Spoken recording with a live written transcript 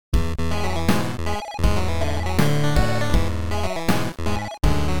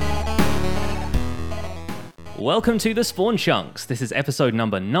Welcome to the Spawn Chunks. This is episode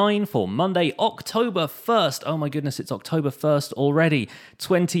number 9 for Monday, October 1st. Oh my goodness, it's October 1st already,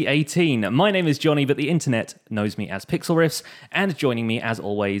 2018. My name is Johnny, but the internet knows me as Pixlriffs, and joining me as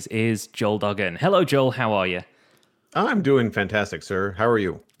always is Joel Duggan. Hello Joel, how are you? I'm doing fantastic, sir. How are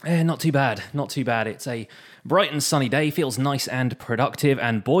you? Not too bad, not too bad. It's a bright and sunny day, feels nice and productive,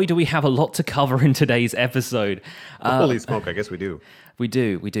 and boy do we have a lot to cover in today's episode. Holy smoke, I guess we do. We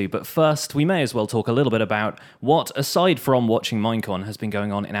do. But first, we may as well talk a little bit about what, aside from watching MINECON, has been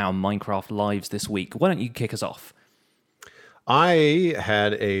going on in our Minecraft lives this week. Why don't you kick us off? I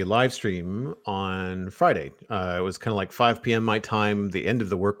had a live stream on Friday. It was kind of like 5 p.m. my time, the end of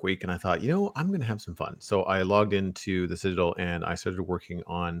the work week, and I thought, I'm going to have some fun. So I logged into the Citadel, and I started working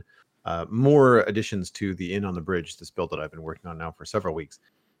on more additions to the Inn on the Bridge, this build that I've been working on now for several weeks.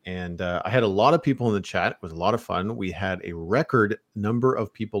 And I had a lot of people in the chat. It was a lot of fun. We had a record number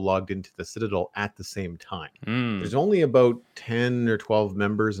of people logged into the Citadel at the same time. There's only about 10 or 12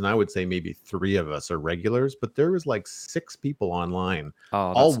 members, and I would say maybe 3 of us are regulars, but there was like 6 people online,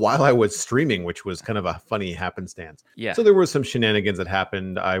 all while I was streaming, which was kind of a funny happenstance. Yeah. So there were some shenanigans that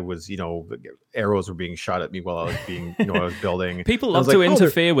happened. I was, arrows were being shot at me while I was being, I was building. People love to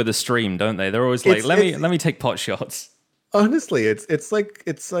interfere with a stream, don't they? They're always like, let me take pot shots. Honestly, it's like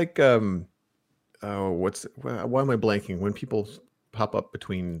why am I blanking when people pop up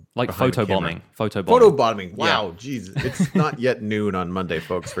between like photobombing? Photobombing. Wow, geez, it's not yet noon on Monday,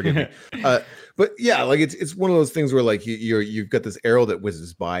 folks. Forgive me. But yeah, like it's one of those things where like you've got this arrow that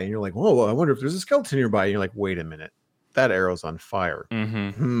whizzes by, and you're like, whoa, I wonder if there's a skeleton nearby. And you're like, wait a minute, that arrow's on fire.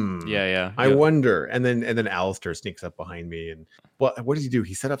 Yeah. I wonder. And then Alistair sneaks up behind me, and what does he do?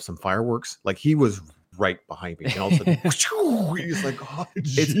 He set up some fireworks. Like he was right behind me, and all of a sudden he's like, oh,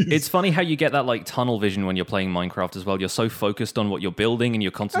 it's funny how you get that like tunnel vision when you're playing Minecraft as well. You're so focused on what you're building and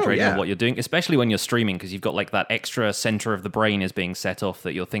you're concentrating on what you're doing, especially when you're streaming, because you've got like that extra center of the brain is being set off,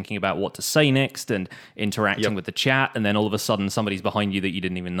 that you're thinking about what to say next and interacting with the chat, and then all of a sudden somebody's behind you that you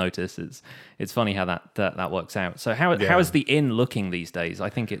didn't even notice. It's funny how that works out. So how is the inn looking these days? I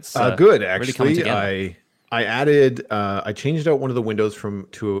think it's good, actually. Really coming together. I added, I changed out one of the windows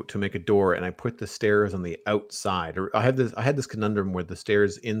to make a door, and I put the stairs on the outside. Or I had this conundrum where the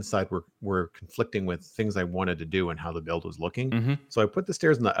stairs inside were conflicting with things I wanted to do and how the build was looking. So I put the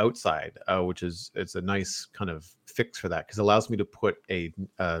stairs on the outside, it's a nice kind of fix for that, because it allows me to put a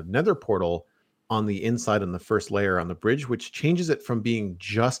nether portal on the inside on the first layer on the bridge, which changes it from being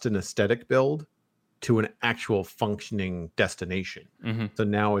just an aesthetic build to an actual functioning destination. So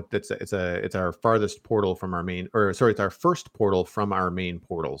now it's our farthest portal from our main, it's our first portal from our main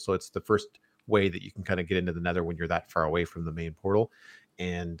portal. So it's the first way that you can kind of get into the nether when you're that far away from the main portal.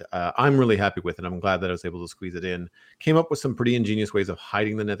 And I'm really happy with it. I'm glad that I was able to squeeze it in. Came up with some pretty ingenious ways of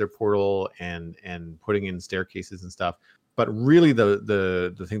hiding the nether portal and putting in staircases and stuff. But really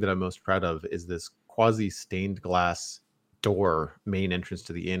the thing that I'm most proud of is this quasi stained glass door main entrance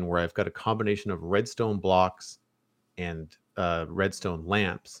to the inn, where I've got a combination of redstone blocks and redstone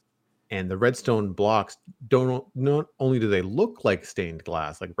lamps. And the redstone blocks not only do they look like stained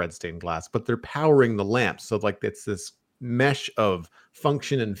glass, like red stained glass, but they're powering the lamps. So like it's this mesh of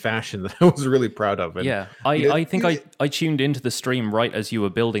function and fashion that I was really proud of. And I think I tuned into the stream right as you were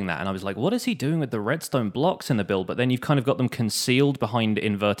building that, and I was like, what is he doing with the redstone blocks in the build? But then you've kind of got them concealed behind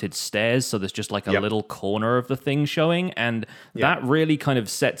inverted stairs, so there's just like a little corner of the thing showing, and that really kind of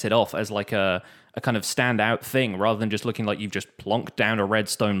sets it off as like a kind of standout thing, rather than just looking like you've just plonked down a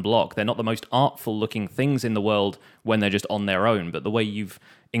redstone block. They're not the most artful looking things in the world when they're just on their own, but the way you've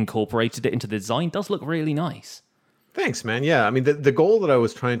incorporated it into the design does look really nice. Thanks, man. Yeah, I mean, the goal that I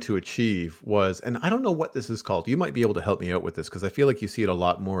was trying to achieve was, and I don't know what this is called. You might be able to help me out with this, because I feel like you see it a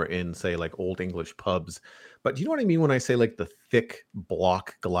lot more in, say, like old English pubs. But do you know what I mean when I say like the thick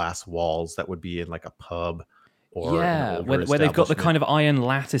block glass walls that would be in like a pub? Or where they've got the kind of iron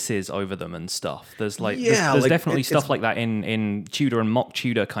lattices over them and stuff. There's there's definitely stuff like that in Tudor and mock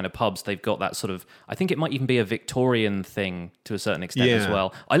Tudor kind of pubs. They've got that sort of, I think it might even be a Victorian thing to a certain extent as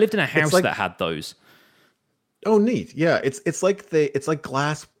well. I lived in a house that had those. Oh, neat. Yeah, it's like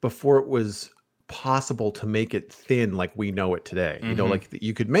glass before it was possible to make it thin like we know it today. Like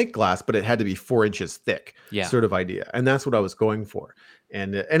you could make glass, but it had to be 4 inches thick, sort of idea. And that's what I was going for.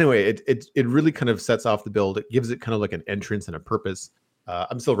 And anyway, it really kind of sets off the build. It gives it kind of like an entrance and a purpose.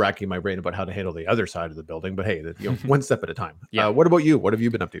 I'm still racking my brain about how to handle the other side of the building, but hey, one step at a time. Yeah. What about you? What have you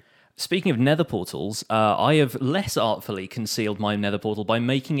been up to? Speaking of nether portals, I have less artfully concealed my nether portal by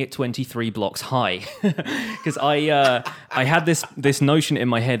making it 23 blocks high. Because I had this notion in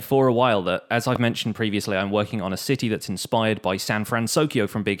my head for a while that, as I've mentioned previously, I'm working on a city that's inspired by San Francisco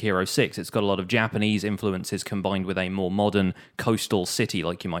from Big Hero 6. It's got a lot of Japanese influences combined with a more modern coastal city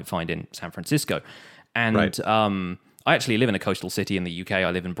like you might find in San Francisco. And right. I actually live in a coastal city in the UK. I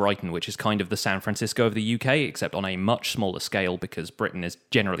live in Brighton, which is kind of the San Francisco of the UK, except on a much smaller scale, because Britain is,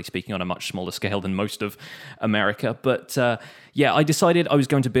 generally speaking, on a much smaller scale than most of America. But yeah, I decided I was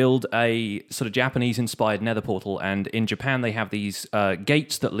going to build a sort of Japanese-inspired nether portal, and in Japan they have these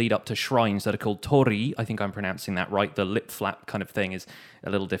gates that lead up to shrines that are called tori. I think I'm pronouncing that right. The lip flap kind of thing is a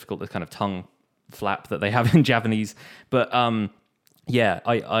little difficult, the kind of tongue flap that they have in Japanese. But yeah,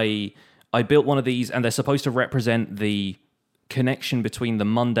 I built one of these, and they're supposed to represent the connection between the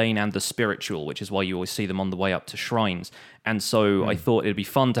mundane and the spiritual, which is why you always see them on the way up to shrines. And so I thought it'd be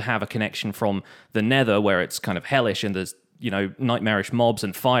fun to have a connection from the nether, where it's kind of hellish and there's, nightmarish mobs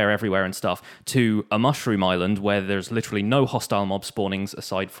and fire everywhere and stuff, to a mushroom island where there's literally no hostile mob spawnings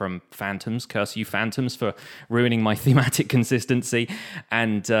aside from phantoms. Curse you, phantoms, for ruining my thematic consistency.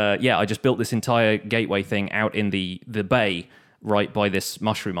 And yeah, I just built this entire gateway thing out in the bay, right by this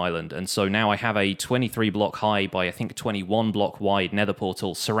mushroom island. And so now I have a 23 block high by I think 21 block wide nether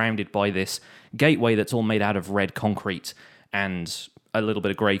portal surrounded by this gateway that's all made out of red concrete and a little bit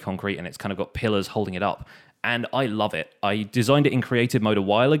of grey concrete, and it's kind of got pillars holding it up. And I love it. I designed it in creative mode a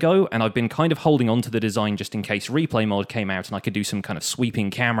while ago, and I've been kind of holding on to the design just in case replay mode came out and I could do some kind of sweeping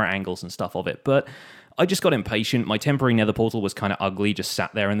camera angles and stuff of it. But I just got impatient. My temporary nether portal was kind of ugly, just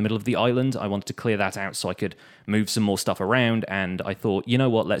sat there in the middle of the island. I wanted to clear that out so I could move some more stuff around, and I thought, you know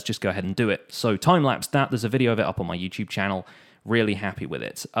what, let's just go ahead and do it. So time-lapsed that. There's a video of it up on my YouTube channel. Really happy with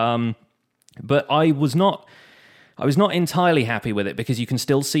it. But I was not entirely happy with it because you can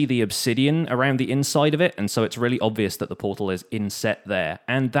still see the obsidian around the inside of it, and so it's really obvious that the portal is inset there.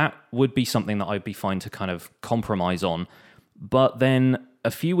 And that would be something that I'd be fine to kind of compromise on. But then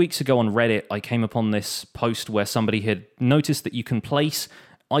a few weeks ago on Reddit, I came upon this post where somebody had noticed that you can place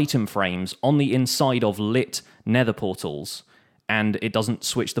item frames on the inside of lit nether portals, and it doesn't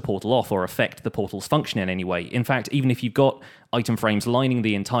switch the portal off or affect the portal's function in any way. In fact, even if you've got item frames lining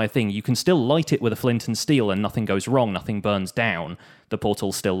the entire thing, you can still light it with a flint and steel and nothing goes wrong, nothing burns down, the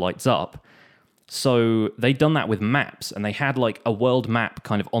portal still lights up. So they'd done that with maps, and they had like a world map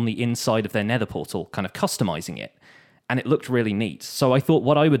kind of on the inside of their nether portal, kind of customizing it. And it looked really neat. So I thought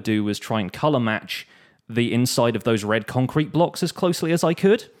what I would do was try and color match the inside of those red concrete blocks as closely as I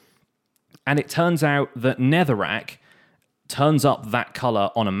could. And it turns out that Netherrack turns up that color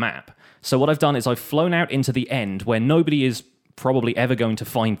on a map. So what I've done is I've flown out into the end where nobody is probably ever going to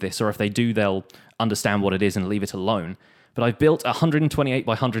find this, or if they do, they'll understand what it is and leave it alone. But I've built a 128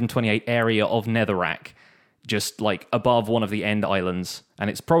 by 128 area of Netherrack, just like above one of the end islands, and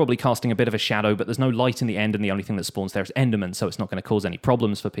it's probably casting a bit of a shadow, but there's no light in the end, and the only thing that spawns there is Enderman, so it's not going to cause any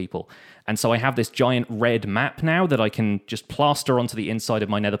problems for people. And so I have this giant red map now that I can just plaster onto the inside of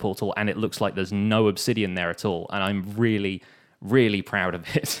my nether portal, and it looks like there's no obsidian there at all, and I'm really, really proud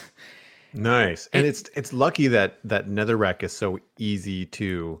of it. Nice. And it's lucky that Netherrack is so easy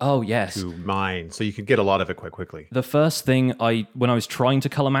to to mine, so you can get a lot of it quite quickly. The first thing when I was trying to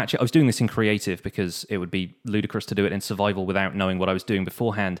color match it, I was doing this in creative because it would be ludicrous to do it in survival without knowing what I was doing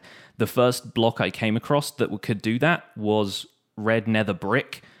beforehand. The first block I came across that could do that was red nether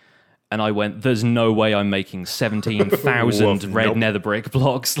brick. And I went, there's no way I'm making 17,000 red nether brick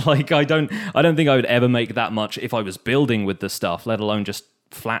blocks. Like I don't think I would ever make that much if I was building with the stuff, let alone just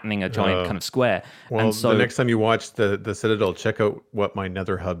flattening a giant kind of square. Well, and so the next time you watch the Citadel, check out what my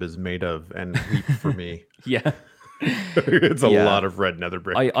nether hub is made of and weep for me. Yeah. It's a lot of red nether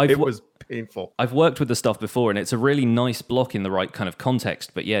brick. It was painful. I've worked with the stuff before, and it's a really nice block in the right kind of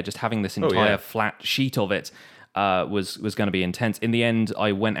context. But yeah, just having this entire flat sheet of it was going to be intense. In the end,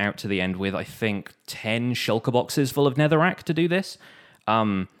 I went out to the end with, I think, 10 shulker boxes full of netherrack to do this.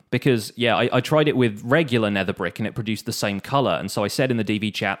 Because, I tried it with regular nether brick and it produced the same color. And so I said in the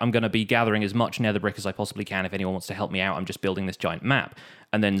DV chat, I'm going to be gathering as much nether brick as I possibly can. If anyone wants to help me out, I'm just building this giant map.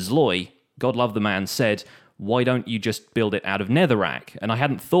 And then Zloy, God love the man, said, why don't you just build it out of netherrack? And I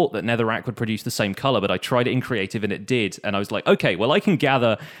hadn't thought that netherrack would produce the same color, but I tried it in creative and it did. And I was like, okay, well, I can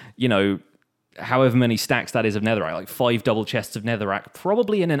gather, however many stacks that is of netherrack, like 5 double chests of netherrack,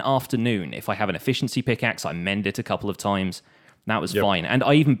 probably in an afternoon. If I have an efficiency pickaxe, I mend it a couple of times. That was fine. And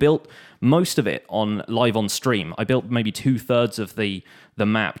I even built most of it live on stream. I built maybe 2/3 of the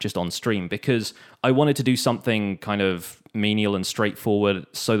map just on stream because I wanted to do something kind of menial and straightforward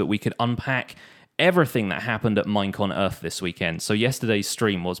so that we could unpack everything that happened at MINECON Earth this weekend. So yesterday's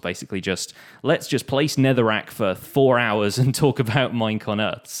stream was basically just, let's just place Netherrack for 4 hours and talk about MINECON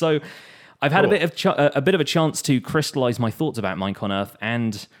Earth. So I've had a bit of a chance to crystallize my thoughts about MINECON Earth,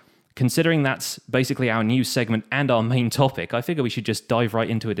 and considering that's basically our news segment and our main topic, I figure we should just dive right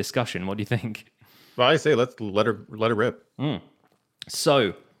into a discussion. What do you think? Well, I say let's let her rip.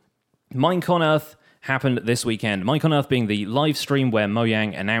 So, MINECON Earth happened this weekend. MINECON Earth being the live stream where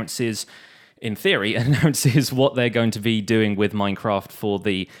Mojang announces what they're going to be doing with Minecraft for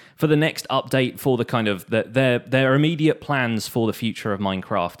the next update, for the kind of their immediate plans for the future of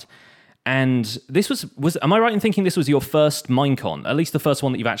Minecraft. And this was am I right in thinking this was your first Minecon, at least the first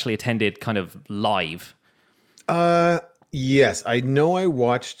one that you've actually attended kind of live? Yes, I know I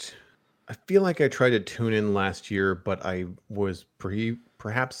watched. I feel like I tried to tune in last year, but I was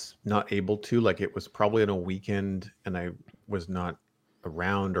perhaps not able to. Like, it was probably on a weekend and I was not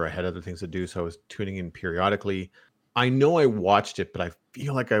around, or I had other things to do, so I was tuning in periodically. I know I watched it, but I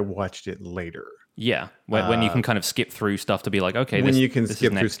feel like I watched it later. Yeah, when you can kind of skip through stuff to be like, okay, when you can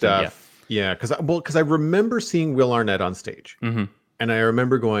skip through stuff. Yeah, because I remember seeing Will Arnett on stage, and I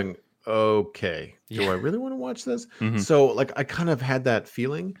remember going, okay, do I really want to watch this? So like, I kind of had that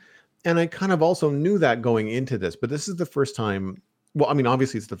feeling, and I kind of also knew that going into this, but this is the first time. Well, I mean,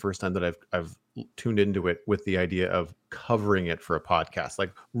 obviously it's the first time that I've tuned into it with the idea of covering it for a podcast,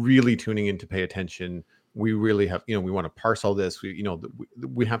 like really tuning in to pay attention. We really have, we want to parse all this.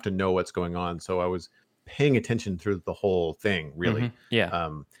 We have to know what's going on. So I was paying attention through the whole thing, really,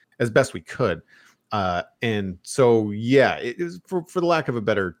 as best we could. And so, yeah, it was, for the lack of a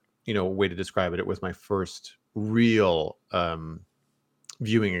better, way to describe it, it was my first real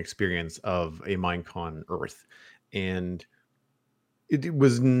viewing experience of a MINECON Earth, and it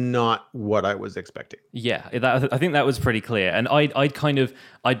was not what I was expecting. Yeah, I think that was pretty clear. And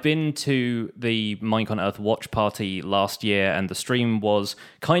I'd been to the MINECON Earth watch party last year, and the stream was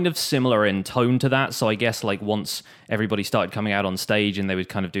kind of similar in tone to that. So I guess like once everybody started coming out on stage and they were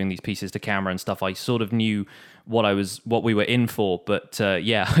kind of doing these pieces to camera and stuff, I sort of knew what we were in for. But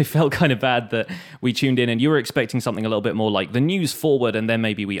yeah, I felt kind of bad that we tuned in and you were expecting something a little bit more like the news forward, and then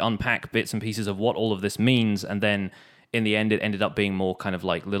maybe we unpack bits and pieces of what all of this means, and then in the end, it ended up being more kind of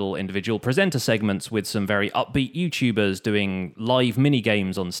like little individual presenter segments with some very upbeat YouTubers doing live mini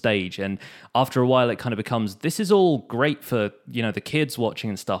games on stage. And after a while, it kind of becomes, this is all great for, the kids watching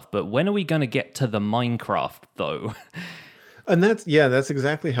and stuff, but when are we going to get to the Minecraft, though? And that's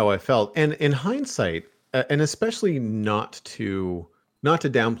exactly how I felt. And in hindsight, and especially not to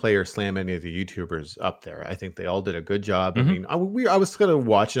downplay or slam any of the YouTubers up there, I think they all did a good job. I mean, I was kind of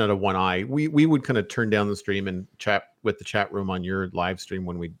watching out of one eye. We would kind of turn down the stream and chat with the chat room on your live stream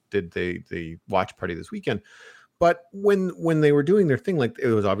when we did the watch party this weekend. But when they were doing their thing, like, it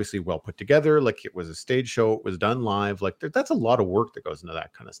was obviously well put together. Like, it was a stage show. It was done live. Like, that's a lot of work that goes into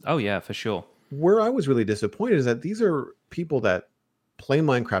that kind of stuff. Oh yeah, for sure. Where I was really disappointed is that these are people that play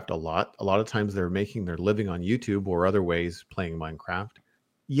Minecraft a lot. A lot of times they're making their living on YouTube or other ways playing Minecraft.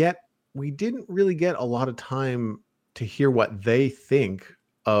 Yet we didn't really get a lot of time to hear what they think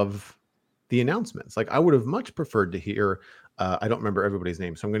of the announcements. Like, I would have much preferred to hear, I don't remember everybody's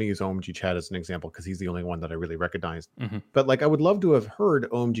name, so I'm going to use OMG Chad as an example because he's the only one that I really recognized. But like, I would love to have heard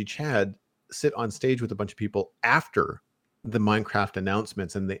OMG Chad sit on stage with a bunch of people after the Minecraft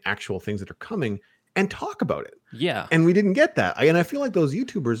announcements and the actual things that are coming and talk about it. Yeah. And we didn't get that. And I feel like those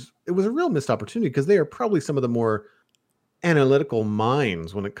YouTubers, it was a real missed opportunity because they are probably some of the more analytical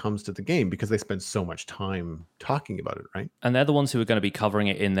minds when it comes to the game because they spend so much time talking about it, right? And they're the ones who are going to be covering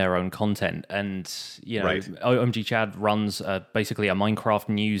it in their own content. And, Right. OMG Chad runs basically a Minecraft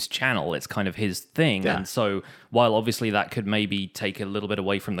news channel. It's kind of his thing. Yeah. And so while obviously that could maybe take a little bit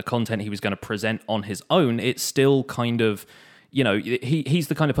away from the content he was going to present on his own, it's still kind of, he's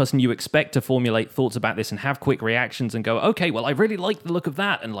the kind of person you expect to formulate thoughts about this and have quick reactions and go, okay, well, I really like the look of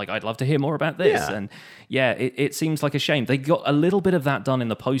that, and like, I'd love to hear more about this. Yeah. And yeah, it seems like a shame. They got a little bit of that done in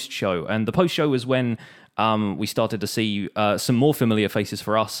the post-show, and the post-show was when we started to see some more familiar faces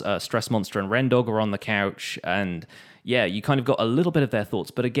for us. Stress Monster and Rendog were on the couch, and yeah, you kind of got a little bit of their thoughts.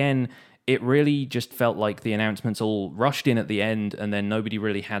 But again, it really just felt like the announcements all rushed in at the end, and then nobody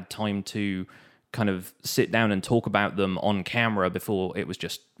really had time to kind of sit down and talk about them on camera before it was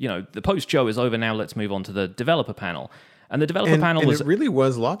just, the post show is over now, let's move on to the developer panel. And the developer panel was it really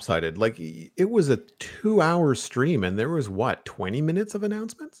was lopsided. Like it was a 2-hour stream, and there was what 20 minutes of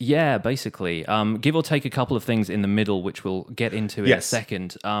announcements. Yeah, basically. Give or take a couple of things in the middle, which we'll get into in a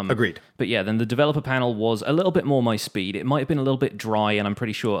second. Agreed. But yeah, then the developer panel was a little bit more my speed. It might have been a little bit dry, and I'm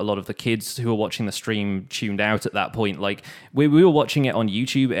pretty sure a lot of the kids who were watching the stream tuned out at that point. Like, we were watching it on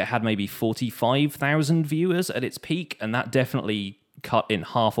YouTube. It had maybe 45,000 viewers at its peak, and that definitely cut in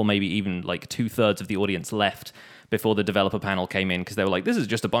half, or maybe even like 2/3 of the audience left before the developer panel came in, because they were like, this is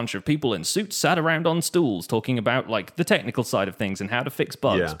just a bunch of people in suits sat around on stools talking about like the technical side of things and how to fix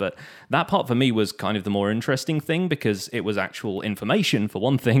bugs. But that part for me was kind of the more interesting thing, because it was actual information for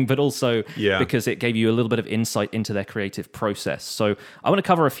one thing, but also because it gave you a little bit of insight into their creative process. So I want to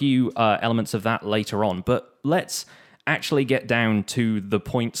cover a few elements of that later on, but let's actually get down to the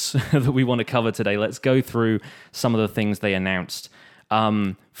points that we want to cover today. Let's go through some of the things they announced.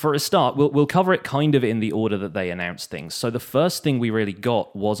 For a start, we'll cover it kind of in the order that they announced things. So the first thing we really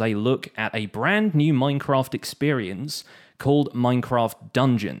got was a look at a brand new Minecraft experience called Minecraft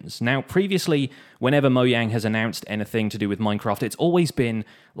Dungeons. Now, previously, whenever Mojang has announced anything to do with Minecraft, it's always been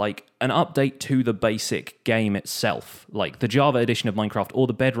like an update to the basic game itself, like the Java edition of Minecraft or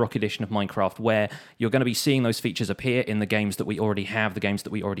the Bedrock edition of Minecraft, where you're going to be seeing those features appear in the games that we already have, the games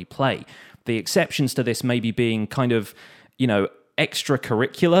that we already play. The exceptions to this maybe being kind of,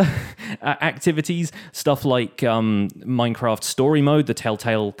 extracurricular activities, stuff like Minecraft Story Mode, the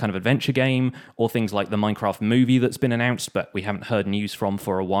Telltale kind of adventure game, or things like the Minecraft movie that's been announced, but we haven't heard news from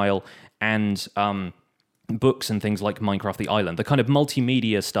for a while, and books and things like Minecraft the Island, the kind of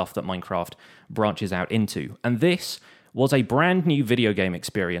multimedia stuff that Minecraft branches out into. And this was a brand new video game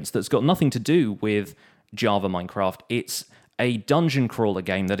experience that's got nothing to do with Java Minecraft. It's a dungeon crawler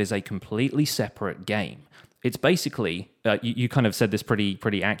game that is a completely separate game. It's basically, you kind of said this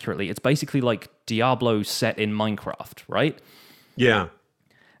pretty accurately, it's basically like Diablo set in Minecraft, right? Yeah.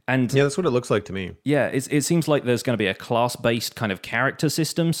 And yeah, that's what it looks like to me. Yeah, it seems like there's going to be a class-based kind of character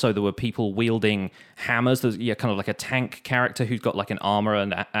system. So there were people wielding hammers. There's kind of like a tank character who's got like an armor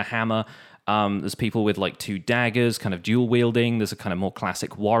and a hammer. There's people with like 2 daggers, kind of dual wielding. There's a kind of more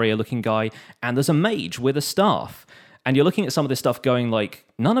classic warrior-looking guy. And there's a mage with a staff. And you're looking at some of this stuff going like,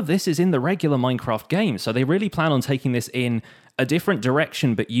 none of this is in the regular Minecraft game. So they really plan on taking this in a different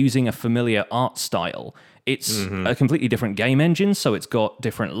direction, but using a familiar art style. It's a completely different game engine, so it's got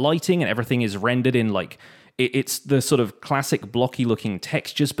different lighting and everything is rendered in like, it's the sort of classic blocky looking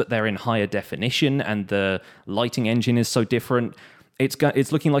textures, but they're in higher definition, and the lighting engine is so different.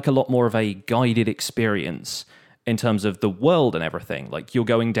 It's looking like a lot more of a guided experience in terms of the world and everything. Like, you're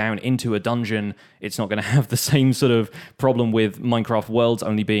going down into a dungeon. It's not going to have the same sort of problem with Minecraft worlds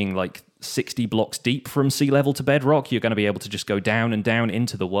only being like 60 blocks deep from sea level to bedrock. You're going to be able to just go down and down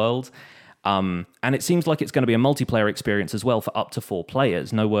into the world. And it seems like it's going to be a multiplayer experience as well for up to 4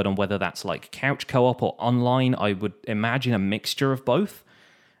 players. No word on whether that's like couch co-op or online. I would imagine a mixture of both.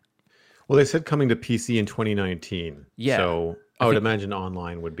 Well, they said coming to PC in 2019. Yeah. So I would imagine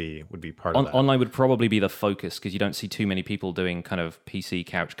online would be part of that. Online would probably be the focus, because you don't see too many people doing kind of PC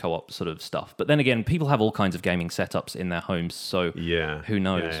couch co-op sort of stuff. But then again, people have all kinds of gaming setups in their homes, so who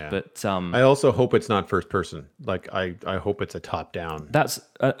knows? Yeah. But I also hope it's not first person. Like I hope it's a top down. That's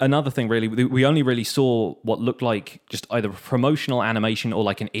another thing. Really, we only really saw what looked like just either promotional animation or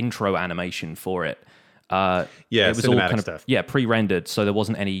like an intro animation for it. It was all kind of stuff. Pre-rendered, so there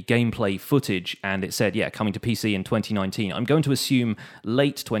wasn't any gameplay footage, and it said coming to PC in 2019. I'm going to assume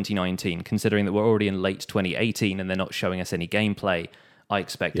late 2019, considering that we're already in late 2018 and they're not showing us any gameplay. I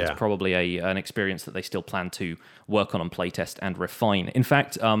expect it's probably an experience that they still plan to work on playtest and refine. In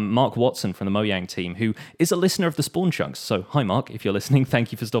fact, Mark Watson from the Mojang team, who is a listener of the Spawn Chunks, so hi Mark, if you're listening,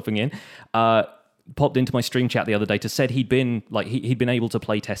 thank you for stopping in, popped into my stream chat the other day to said he'd been able to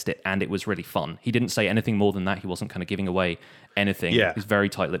play test it and it was really fun. He didn't say anything more than that. He wasn't kind of giving away anything. He's very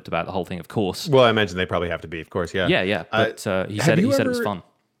tight-lipped about the whole thing, of course. Well, I imagine they probably have to be, of course. But he said it was fun.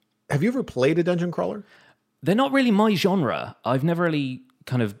 Have you ever played a dungeon crawler? They're not really my genre. I've never really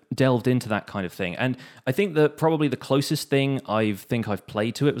kind of delved into that kind of thing. And I think that probably the closest thing I've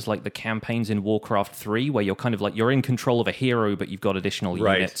played to it was like the campaigns in Warcraft 3, where you're kind of like, you're in control of a hero, but you've got additional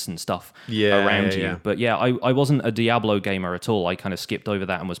units and stuff around you. But I wasn't a Diablo gamer at all. I kind of skipped over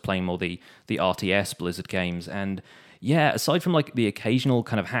that and was playing more the RTS Blizzard games. And aside from like the occasional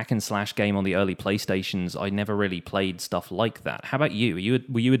kind of hack and slash game on the early PlayStations, I never really played stuff like that. How about you?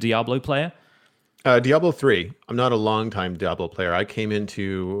 Were you a Diablo player? Diablo 3. I'm not a long-time Diablo player. I came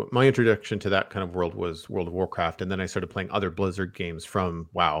into my introduction to that kind of world was World of Warcraft, and then I started playing other Blizzard games from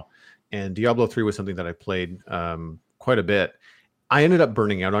WoW. And Diablo 3 was something that I played quite a bit. I ended up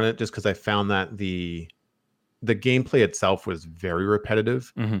burning out on it just because I found that the the gameplay itself was very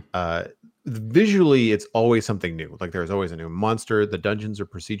repetitive. Mm-hmm. Visually, it's always something new. Like there's always a new monster. The dungeons are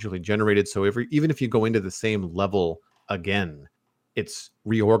procedurally generated, so even if you go into the same level again, it's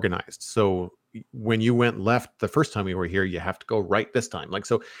reorganized. So when you went left the first time you were here, you have to go right this time. Like,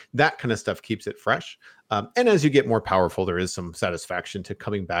 so that kind of stuff keeps it fresh. And as you get more powerful, there is some satisfaction to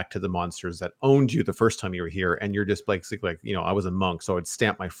coming back to the monsters that owned you the first time you were here. And you're just basically like, you know, I was a monk, so I'd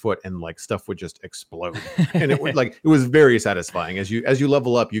stamp my foot and like stuff would just explode. And it would like, it was very satisfying. As you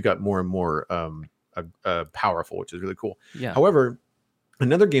level up, you got more and more powerful, which is really cool. Yeah. However,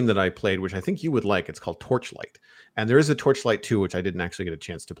 another game that I played, which I think you would like, it's called Torchlight. And there is a Torchlight 2, which I didn't actually get a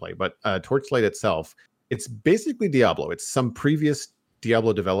chance to play. But Torchlight itself, it's basically Diablo. It's some previous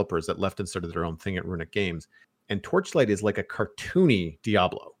Diablo developers that left and started their own thing at Runic Games. And Torchlight is like a cartoony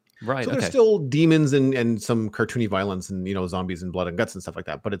Diablo. Right. So there's still demons and some cartoony violence and, you know, zombies and blood and guts and stuff like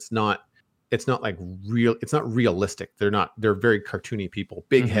that. But it's not like real. It's not realistic. They're very cartoony people,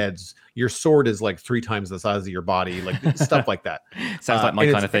 big heads. Your sword is like 3 times the size of your body, like stuff like that. Sounds like my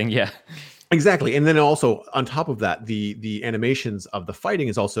kind of thing. Yeah. Exactly. And then also on top of that, the animations of the fighting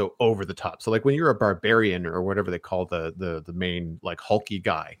is also over the top. So like when you're a barbarian or whatever they call the main like hulky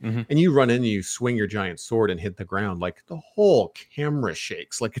guy, and you run in and you swing your giant sword and hit the ground, like the whole camera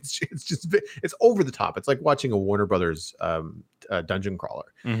shakes. Like it's over the top. It's like watching a Warner Brothers dungeon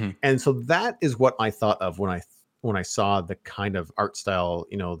crawler. And so that is what I thought of when I saw the kind of art style,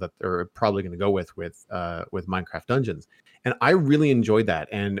 you know, that they're probably going to go with Minecraft Dungeons. And I really enjoyed that.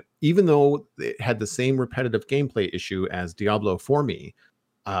 And even though it had the same repetitive gameplay issue as Diablo for me,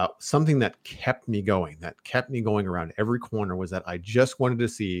 something that kept me going around every corner was that I just wanted to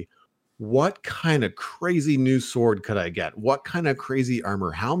see what kind of crazy new sword could I get? What kind of crazy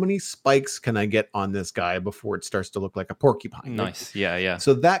armor? How many spikes can I get on this guy before it starts to look like a porcupine? Nice. Yeah.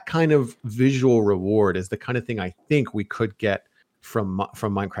 So that kind of visual reward is the kind of thing I think we could get from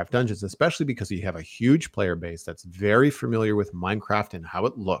Minecraft Dungeons, especially because you have a huge player base that's very familiar with Minecraft and how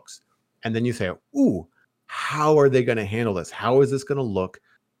it looks. And then you say, ooh, how are they going to handle this? How is this going to look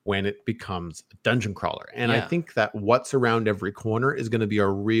when it becomes a dungeon crawler? And I think that what's around every corner is going to be a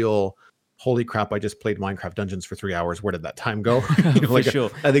real, holy crap, I just played Minecraft Dungeons for 3 hours. Where did that time go? You know, like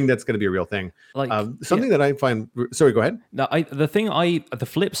sure. I think that's going to be a real thing. Like something that I find, sorry, go ahead. No, the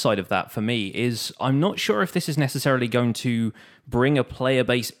flip side of that for me is I'm not sure if this is necessarily going to bring a player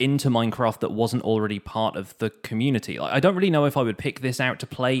base into Minecraft that wasn't already part of the community. Like, I don't really know if I would pick this out to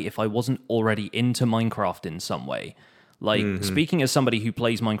play if I wasn't already into Minecraft in some way. Like, speaking as somebody who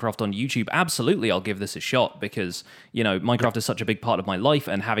plays Minecraft on YouTube, absolutely I'll give this a shot because, you know, Minecraft is such a big part of my life,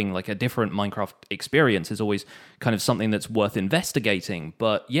 and having like a different Minecraft experience is always kind of something that's worth investigating.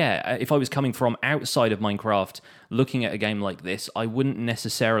 But yeah, if I was coming from outside of Minecraft looking at a game like this, I wouldn't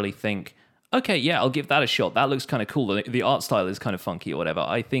necessarily think, okay, yeah, I'll give that a shot. That looks kind of cool. The art style is kind of funky or whatever.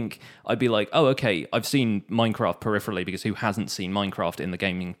 I think I'd be like, oh, okay, I've seen Minecraft peripherally, because who hasn't seen Minecraft in the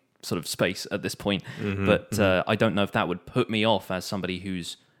gaming sort of space at this point? But I don't know if that would put me off as somebody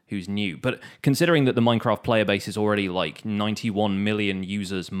who's new. But considering that the Minecraft player base is already like 91 million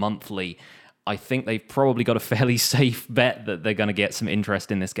users monthly, I think they've probably got a fairly safe bet that they're going to get some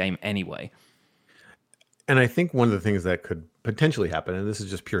interest in this game anyway. And I think one of the things that could potentially happen, and this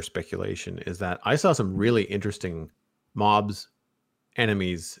is just pure speculation, is that I saw some really interesting mobs,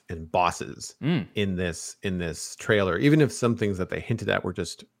 enemies, and bosses in this trailer, even if some things that they hinted at were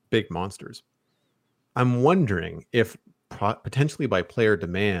just big monsters. I'm wondering if potentially by player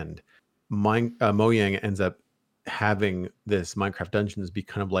demand, Mojang ends up having this Minecraft Dungeons be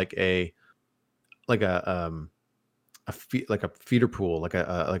kind of like a feeder pool, like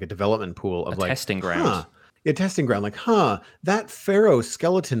a development pool of testing ground. A testing ground. Like, that Pharaoh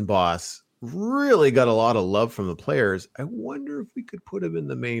skeleton boss really got a lot of love from the players. I wonder if we could put him in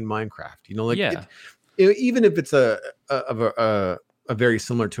the main Minecraft. You know, like even if it's a very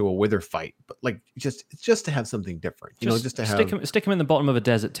similar to a Wither fight, but like just to have something different. You know, just to stick him in the bottom of a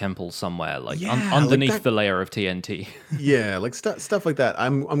desert temple somewhere, like underneath like the layer of TNT. Yeah, like stuff like that.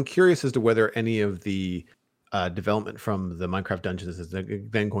 I'm curious as to whether any of the development from the Minecraft Dungeons is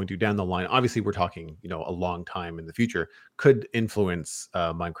then going to, down the line, obviously we're talking, you know, a long time in the future, could influence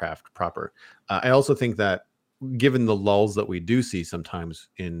Minecraft proper. I also think that given the lulls that we do see sometimes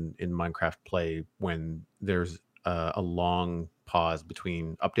in Minecraft play, when there's a long pause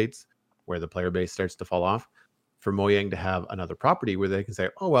between updates where the player base starts to fall off, for Mojang to have another property where they can say,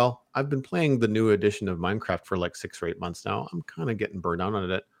 oh, well, I've been playing the new edition of Minecraft for like 6 or 8 months now. I'm kind of getting burned out on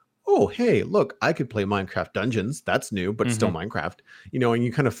it. oh, hey, look, I could play Minecraft Dungeons. That's new, but still Hmm. Minecraft. And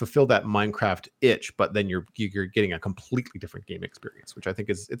you kind of fulfill that Minecraft itch, but then you're getting a completely different game experience, which I think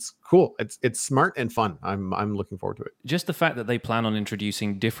it's cool. It's smart and fun. I'm looking forward to it. Just the fact that they plan on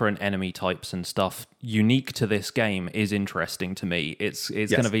introducing different enemy types and stuff unique to this game is interesting to me. It's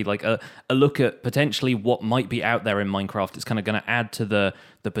going to be like a look at potentially what might be out there in Minecraft. It's kind of going to add to the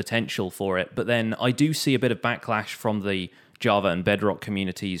potential for it. But then I do see a bit of backlash from the Java and Bedrock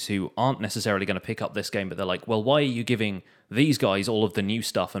communities who aren't necessarily going to pick up this game, but they're like, well, why are you giving these guys all of the new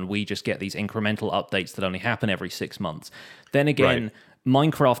stuff and we just get these incremental updates that only happen every 6 months? Then again,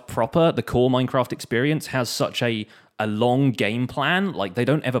 Minecraft proper, the core Minecraft experience, has such a long game plan. Like, they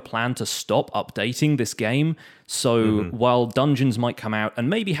don't ever plan to stop updating this game. So while Dungeons might come out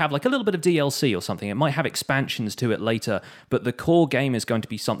and maybe have like a little bit of DLC or something, it might have expansions to it later, but the core game is going to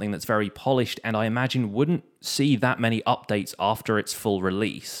be something that's very polished and I imagine wouldn't see that many updates after its full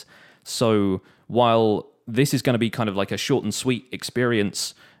release. So while this is going to be kind of like a short and sweet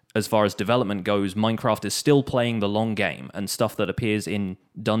experience as far as development goes, Minecraft is still playing the long game, and stuff that appears in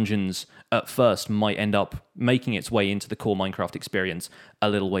Dungeons at first might end up making its way into the core Minecraft experience a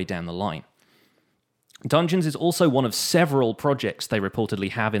little way down the line. Dungeons is also one of several projects they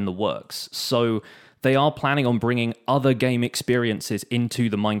reportedly have in the works, so they are planning on bringing other game experiences into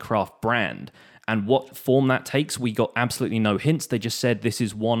the Minecraft brand. And what form that takes, we got absolutely no hints. They just said this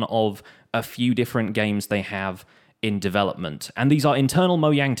is one of a few different games they have in development. And these are internal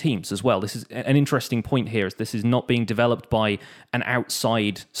Mojang teams as well. This is an interesting point here, is this is not being developed by an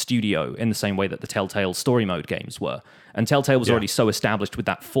outside studio in the same way that the Telltale story mode games were. And Telltale was already so established with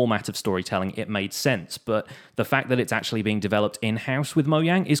that format of storytelling, it made sense. But the fact that it's actually being developed in-house with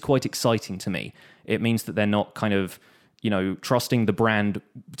Mojang is quite exciting to me. It means that they're not kind of, trusting the brand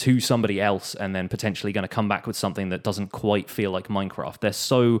to somebody else and then potentially going to come back with something that doesn't quite feel like Minecraft. They're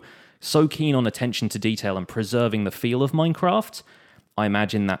so keen on attention to detail and preserving the feel of Minecraft. I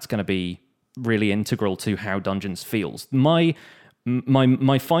imagine that's going to be really integral to how Dungeons feels. My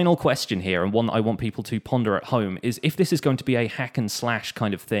final question here, and one that I want people to ponder at home, is if this is going to be a hack and slash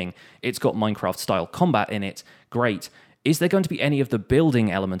kind of thing, it's got Minecraft style combat in it, great. Is there going to be any of the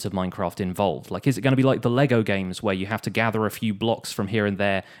building element of Minecraft involved? Like, is it going to be like the Lego games where you have to gather a few blocks from here and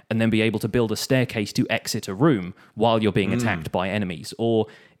there and then be able to build a staircase to exit a room while you're being attacked by enemies? Or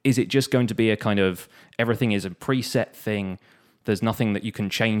is it just going to be a kind of everything is a preset thing, there's nothing that you can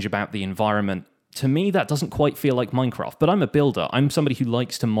change about the environment? To me, that doesn't quite feel like Minecraft, but I'm a builder. I'm somebody who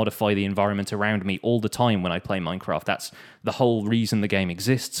likes to modify the environment around me all the time when I play Minecraft. That's the whole reason the game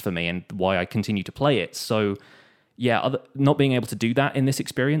exists for me and why I continue to play it. So yeah, not being able to do that in this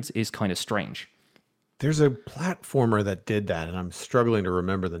experience is kind of strange. There's a platformer that did that, and I'm struggling to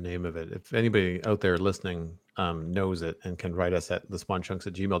remember the name of it. If anybody out there listening knows it and can write us at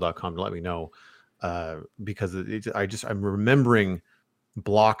thespawnchunks@gmail.com to let me know, because I'm remembering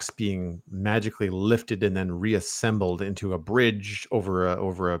blocks being magically lifted and then reassembled into a bridge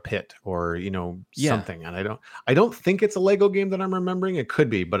over a pit or something. And I don't think it's a Lego game that I'm remembering. It could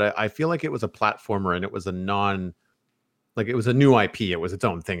be, but I feel like it was a platformer and it was it was a new IP. It was its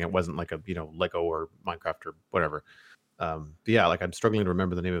own thing. It wasn't like a Lego or Minecraft or whatever. Yeah, like I'm struggling to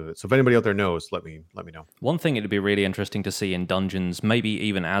remember the name of it. So if anybody out there knows, let me know. One thing it'd be really interesting to see in Dungeons, maybe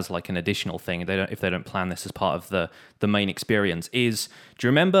even as like an additional thing, if they don't plan this as part of the main experience, is, do you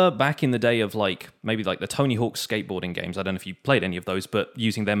remember back in the day of maybe the Tony Hawk skateboarding games? I don't know if you played any of those, but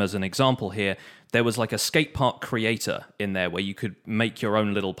using them as an example here, there was like a skate park creator in there where you could make your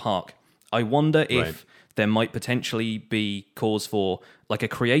own little park. I wonder if there might potentially be cause for like a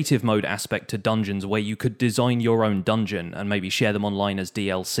creative mode aspect to Dungeons where you could design your own dungeon and maybe share them online as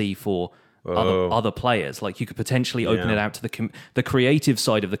DLC for other players. Like you could potentially open it out to the creative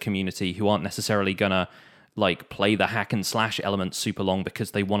side of the community who aren't necessarily gonna play the hack and slash element super long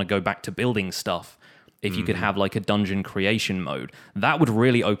because they want to go back to building stuff. If you could have like a dungeon creation mode, that would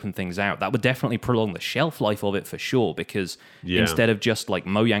really open things out. That would definitely prolong the shelf life of it for sure, because instead of just like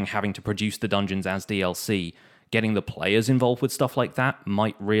Mojang having to produce the dungeons as DLC, getting the players involved with stuff like that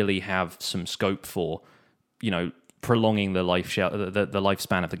might really have some scope for, prolonging the the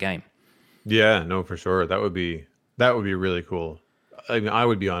lifespan of the game. Yeah, no, for sure. That would be really cool. I mean, I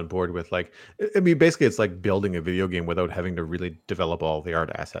would be on board with basically it's like building a video game without having to really develop all the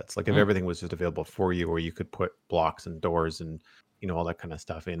art assets. Like if everything was just available for you, or you could put blocks and doors and all that kind of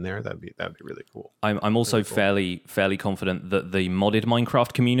stuff in there. That'd be really cool. I'm also really cool. fairly confident that the modded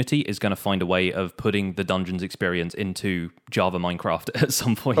Minecraft community is going to find a way of putting the dungeons experience into Java Minecraft at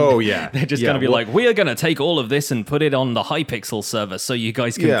some point. Oh yeah, they're just going to be like, we are going to take all of this and put it on the Hypixel server so you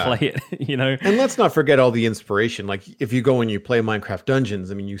guys can play it. And let's not forget all the inspiration. Like if you go and you play Minecraft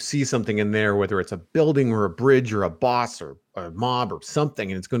Dungeons, I mean, you see something in there, whether it's a building or a bridge or a boss or a mob or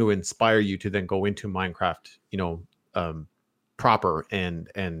something, and it's going to inspire you to then go into Minecraft, proper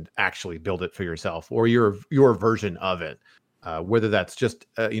and actually build it for yourself or your version of it, whether that's just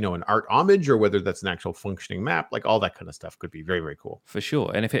an art homage or whether that's an actual functioning map. Like all that kind of stuff could be very, very cool for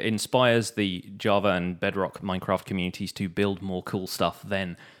sure. And if it inspires the Java and Bedrock Minecraft communities to build more cool stuff,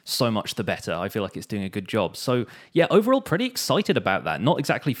 then so much the better. I feel like it's doing a good job. So yeah, overall pretty excited about that. Not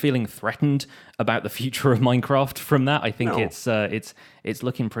exactly feeling threatened about the future of Minecraft from that. I think it's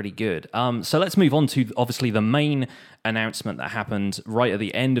looking pretty good. So let's move on to obviously the main announcement that happened right at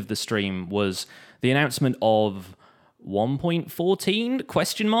the end of the stream was the announcement of 1.14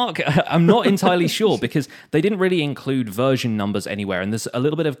 question mark. I'm not entirely sure because they didn't really include version numbers anywhere, and there's a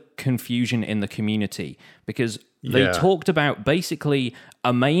little bit of confusion in the community because they talked about basically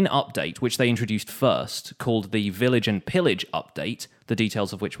a main update which they introduced first called the Village and Pillage update, the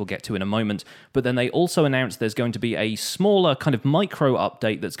details of which we'll get to in a moment, but then they also announced there's going to be a smaller kind of micro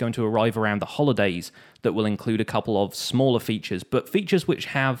update that's going to arrive around the holidays that will include a couple of smaller features, but features which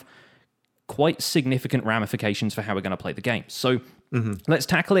have quite significant ramifications for how we're going to play the game. So let's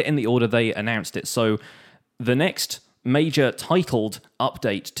tackle it in the order they announced it. So the next major titled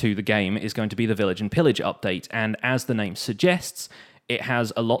update to the game is going to be the Village and Pillage update. And as the name suggests, it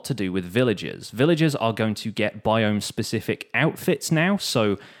has a lot to do with villagers. Villagers are going to get biome-specific outfits now.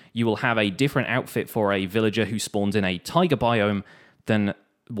 So you will have a different outfit for a villager who spawns in a taiga biome than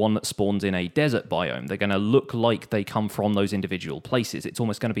one that spawns in a desert biome. They're going to look like they come from those individual places. It's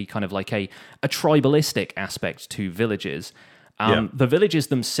almost going to be kind of like a tribalistic aspect to villages. The villages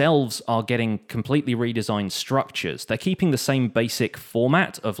themselves are getting completely redesigned structures. They're keeping the same basic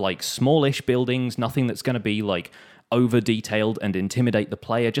format of like smallish buildings, nothing that's going to be like over detailed and intimidate the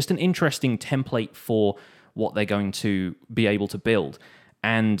player. Just an interesting template for what they're going to be able to build.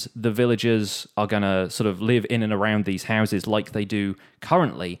 And the villagers are going to sort of live in and around these houses like they do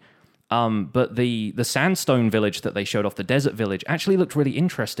currently. But the sandstone village that they showed off, the desert village, actually looked really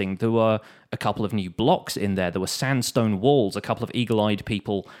interesting. There were a couple of new blocks in there. There were sandstone walls. A couple of eagle-eyed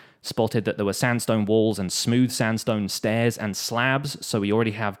people spotted that there were sandstone walls and smooth sandstone stairs and slabs. So we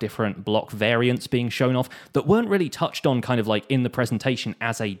already have different block variants being shown off that weren't really touched on kind of like in the presentation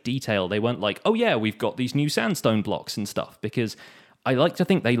as a detail. They weren't like, oh yeah, we've got these new sandstone blocks and stuff, because I like to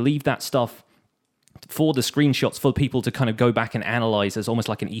think they leave that stuff for the screenshots for people to kind of go back and analyze as almost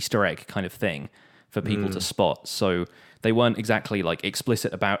like an Easter egg kind of thing for people to spot. So they weren't exactly like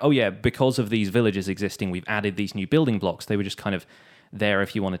explicit about, oh yeah, because of these villages existing, we've added these new building blocks. They were just kind of there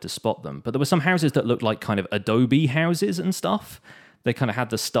if you wanted to spot them. But there were some houses that looked like kind of adobe houses and stuff. They kind of had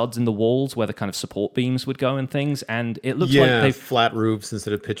the studs in the walls where the kind of support beams would go and things, and it looked like they've flat roofs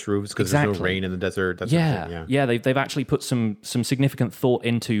instead of pitch roofs because there's no rain in the desert. That sort of thing, they've actually put some significant thought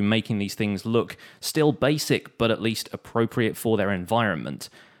into making these things look still basic, but at least appropriate for their environment.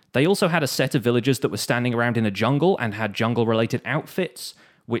 They also had a set of villagers that were standing around in a jungle and had jungle-related outfits,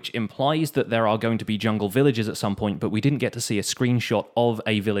 which implies that there are going to be jungle villages at some point, but we didn't get to see a screenshot of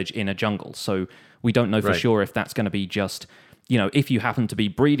a village in a jungle, so we don't know for sure if that's going to be just, if you happen to be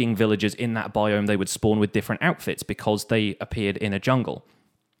breeding villagers in that biome, they would spawn with different outfits because they appeared in a jungle.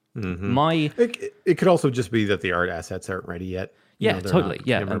 It could also just be that the art assets aren't ready yet. Totally.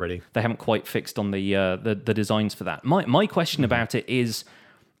 Ready. They haven't quite fixed on the designs for that. My question about it is,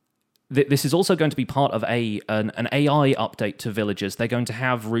 this is also going to be part of an AI update to villagers. They're going to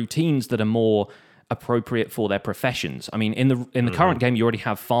have routines that are more appropriate for their professions. I mean, in the current game, you already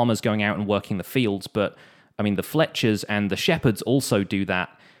have farmers going out and working the fields, but I mean, the Fletchers and the Shepherds also do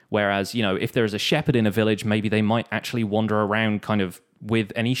that. Whereas, if there is a shepherd in a village, maybe they might actually wander around kind of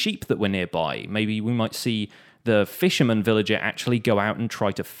with any sheep that were nearby. Maybe we might see the fisherman villager actually go out and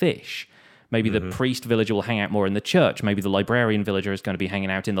try to fish. Maybe the priest villager will hang out more in the church. Maybe the librarian villager is going to be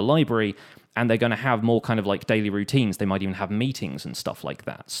hanging out in the library, and they're going to have more kind of like daily routines. They might even have meetings and stuff like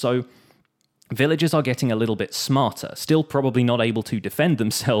that. So villagers are getting a little bit smarter. Still probably not able to defend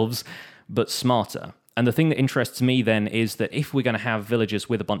themselves, but smarter. And the thing that interests me then is that if we're going to have villagers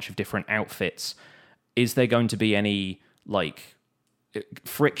with a bunch of different outfits, is there going to be any like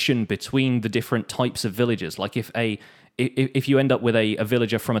friction between the different types of villagers? Like if you end up with a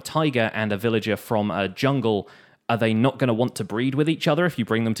villager from a taiga and a villager from a jungle, Are they not going to want to breed with each other if you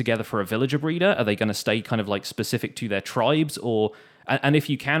bring them together for a villager breeder? Are they going to stay kind of like specific to their tribes? And if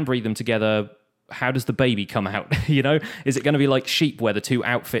you can breed them together, how does the baby come out? Is it going to be like sheep where the two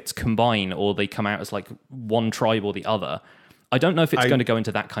outfits combine, or they come out as like one tribe or the other? I don't know if it's going to go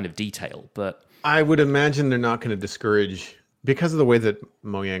into that kind of detail, but I would imagine they're not going to discourage, because of the way that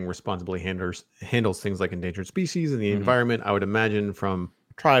Mojang responsibly handles things like endangered species and the environment. I would imagine from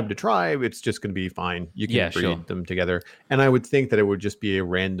tribe to tribe, it's just going to be fine. You can breed them together. And I would think that it would just be a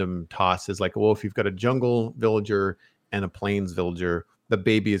random toss, as like, well, if you've got a jungle villager and a plains villager, the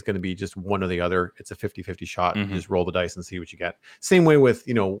baby is going to be just one or the other. It's a 50-50 shot. You just roll the dice and see what you get. Same way with,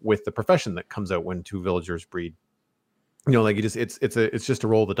 with the profession that comes out when two villagers breed. Like it's just a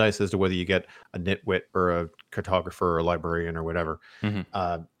roll of the dice as to whether you get a nitwit or a cartographer or a librarian or whatever.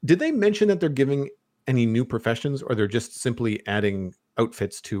 Did they mention that they're giving any new professions, or they're just simply adding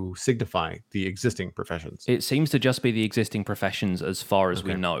outfits to signify the existing professions? It seems to just be the existing professions as far as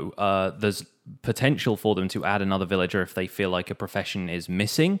we know. There's potential for them to add another villager if they feel like a profession is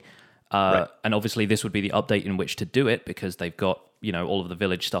missing. And obviously this would be the update in which to do it, because they've got, all of the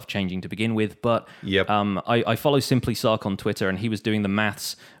village stuff changing to begin with. But I follow Simply Sark on Twitter, and he was doing the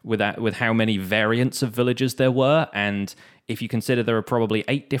maths with how many variants of villagers there were. And if you consider there are probably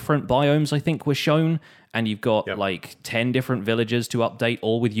 8 different biomes, I think, were shown, and you've got like 10 different villagers to update,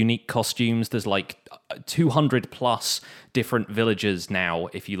 all with unique costumes. There's like 200 plus different villagers now,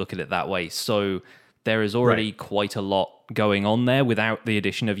 if you look at it that way. So there is already quite a lot going on there without the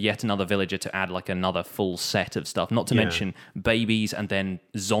addition of yet another villager to add like another full set of stuff. Not to mention babies and then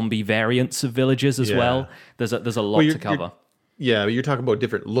zombie variants of villagers as well. There's a lot to cover. But you're talking about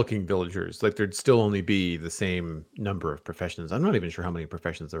different looking villagers. Like there'd still only be the same number of professions. I'm not even sure how many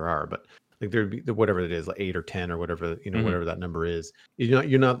professions there are, but like there'd be whatever it is, like 8 or 10 or whatever, whatever that number is.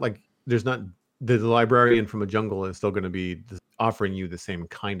 You're not like, there's not, the librarian from a jungle is still going to be offering you the same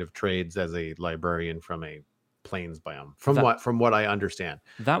kind of trades as a librarian from a plains biome, from what I understand.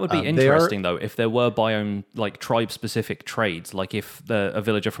 That would be interesting though, if there were biome like tribe specific trades, like if a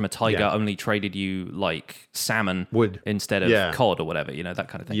villager from a taiga only traded you like salmon instead of cod or whatever, that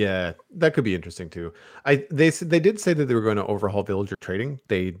kind of thing. Yeah, that could be interesting too. They did say that they were going to overhaul villager trading.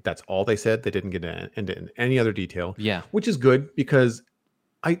 That's all they said. They didn't get into any other detail. Yeah, which is good, because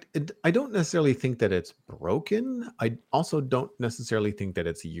I don't necessarily think that it's broken. I also don't necessarily think that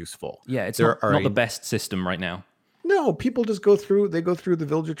it's useful. Yeah, it's not the best system right now. No, people just go through the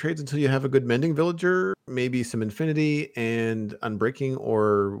villager trades until you have a good mending villager, maybe some infinity and unbreaking,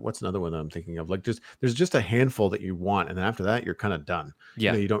 or what's another one that I'm thinking of? Like there's just a handful that you want, and then after that you're kind of done.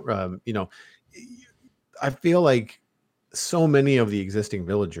 Yeah, you don't I feel like so many of the existing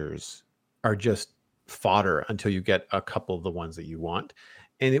villagers are just fodder until you get a couple of the ones that you want.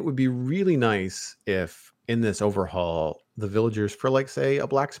 And it would be really nice if in this overhaul, the villagers for like, say, a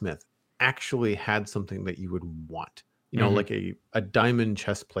blacksmith actually had something that you would want, like a diamond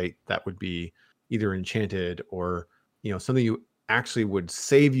chest plate that would be either enchanted or, something you actually would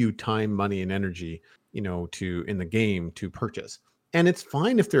save you time, money, and energy, in the game to purchase. And it's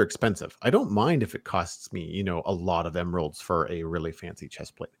fine if they're expensive. I don't mind if it costs me, a lot of emeralds for a really fancy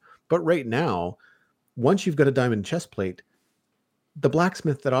chest plate. But right now, once you've got a diamond chest plate, the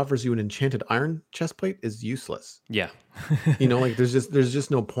blacksmith that offers you an enchanted iron chest plate is useless. Yeah. Like there's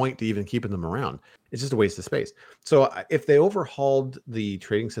just no point to even keeping them around. It's just a waste of space. So if they overhauled the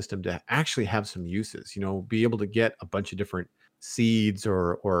trading system to actually have some uses, be able to get a bunch of different seeds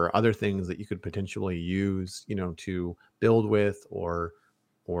or other things that you could potentially use, to build with or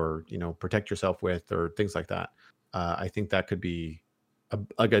protect yourself with, or things like that. I think that could be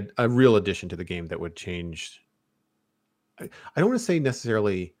a real addition to the game that would change. I don't want to say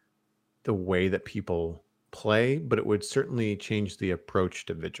necessarily the way that people play, but it would certainly change the approach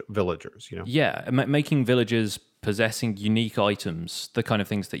to villagers, Yeah, making villagers possessing unique items, the kind of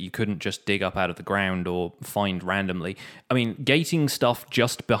things that you couldn't just dig up out of the ground or find randomly. I mean, gating stuff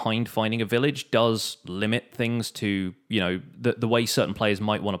just behind finding a village does limit things to, the way certain players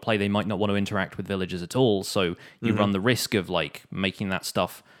might want to play. They might not want to interact with villagers at all, so you run the risk of like making that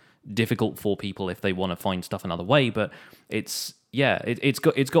stuff difficult for people if they want to find stuff another way. But it's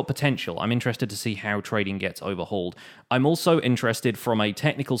got potential. I'm interested to see how trading gets overhauled. I'm also interested from a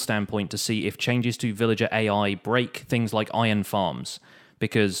technical standpoint to see if changes to villager AI break things like iron farms,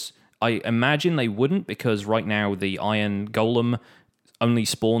 because I imagine they wouldn't, because right now the iron golem only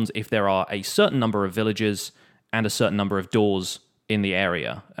spawns if there are a certain number of villagers and a certain number of doors in the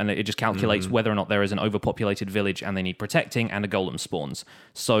area, and it just calculates whether or not there is an overpopulated village and they need protecting, and a golem spawns.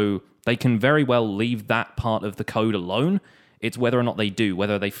 So they can very well leave that part of the code alone. It's whether or not they do,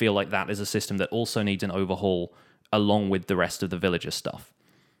 whether they feel like that is a system that also needs an overhaul along with the rest of the villager stuff.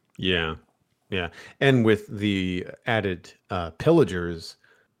 Yeah. And with the added pillagers,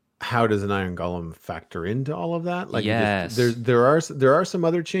 how does an iron golem factor into all of that? Like, yes, there are some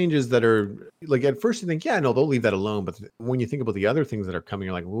other changes that are like, at first you think, yeah, no, they'll leave that alone. But when you think about the other things that are coming,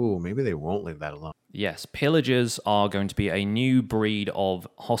 you're like, ooh, maybe they won't leave that alone. Yes, pillagers are going to be a new breed of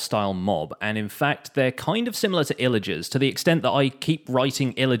hostile mob, and in fact, they're kind of similar to illagers, to the extent that I keep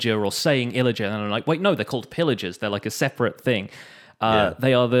writing illager or saying illager, and I'm like, wait, no, they're called pillagers. They're like a separate thing.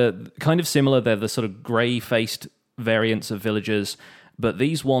 They are the kind of similar. They're the sort of grey-faced variants of villagers, but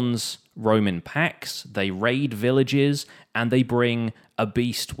these ones roam in packs, they raid villages, and they bring a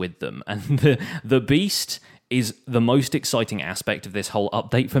beast with them. And the beast is the most exciting aspect of this whole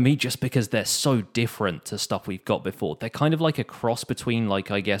update for me, just because they're so different to stuff we've got before. They're kind of like a cross between, like,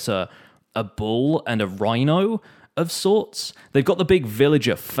 I guess, a bull and a rhino of sorts. They've got the big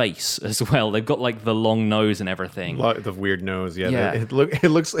villager face as well. They've got like the long nose and everything. The weird nose, yeah. It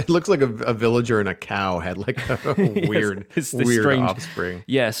looks like a villager and a cow had like a weird strange offspring.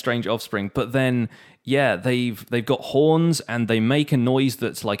 Yeah, strange offspring. But then, yeah, they've got horns and they make a noise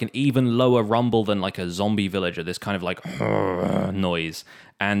that's like an even lower rumble than like a zombie villager. This kind of like noise.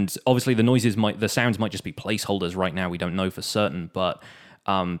 And obviously the sounds might just be placeholders right now. We don't know for certain, but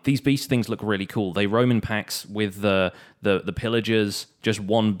these beast things look really cool. They roam in packs with the pillagers, just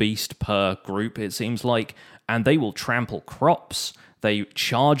one beast per group, it seems like, and they will trample crops. They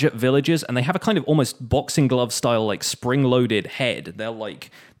charge at villagers, and they have a kind of almost boxing glove style, like spring-loaded head.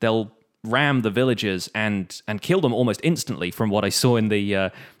 They'll ram the villagers and kill them almost instantly. From what I saw in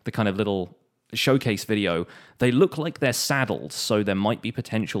the kind of little showcase video, they look like they're saddled, so there might be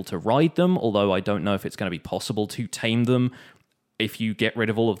potential to ride them. Although I don't know if it's going to be possible to tame them if you get rid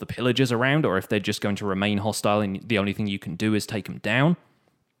of all of the pillagers around, or if they're just going to remain hostile and the only thing you can do is take them down.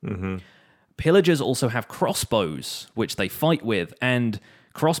 Mm-hmm. Pillagers also have crossbows, which they fight with, and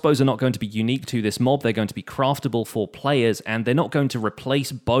crossbows are not going to be unique to this mob. They're going to be craftable for players, and they're not going to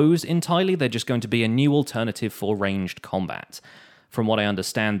replace bows entirely. They're just going to be a new alternative for ranged combat. From what I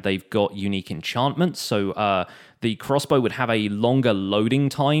understand, they've got unique enchantments, so the crossbow would have a longer loading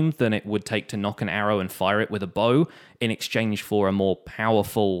time than it would take to knock an arrow and fire it with a bow, in exchange for a more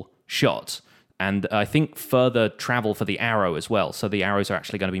powerful shot. And I think further travel for the arrow as well, so the arrows are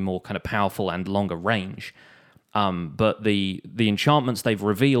actually going to be more kind of powerful and longer range. But the enchantments they've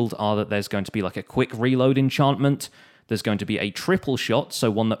revealed are that there's going to be like a quick reload enchantment. There's going to be a triple shot,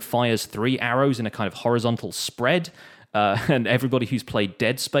 so one that fires 3 arrows in a kind of horizontal spread. And everybody who's played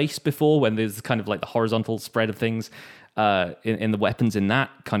Dead Space before, when there's kind of like the horizontal spread of things in the weapons in that,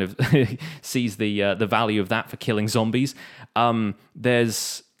 kind of sees the value of that for killing zombies.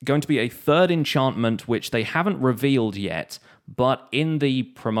 There's going to be a third enchantment, which they haven't revealed yet, but in the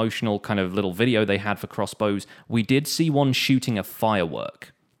promotional kind of little video they had for crossbows, we did see one shooting a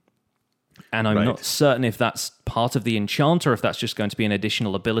firework. And I'm not certain if that's part of the enchant or if that's just going to be an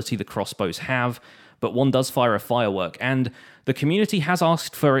additional ability the crossbows have. But one does fire a firework, and the community has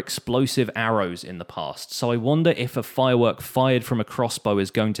asked for explosive arrows in the past, so I wonder if a firework fired from a crossbow is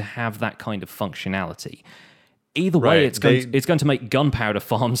going to have that kind of functionality. Either way, it's going to make gunpowder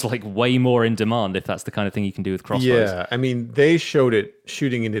farms like way more in demand if that's the kind of thing you can do with crossbows. Yeah, I mean, they showed it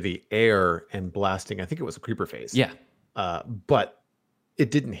shooting into the air and blasting, I think it was a creeper face. Yeah. But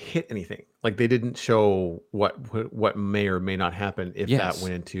it didn't hit anything. Like, they didn't show what may or may not happen if that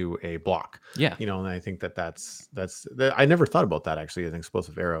went into a block. Yeah. You know, and I think that's I never thought about that actually as an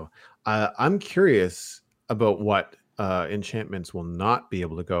explosive arrow. I'm curious about what enchantments will not be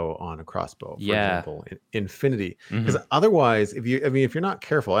able to go on a crossbow. For example, infinity. Because otherwise, if you're not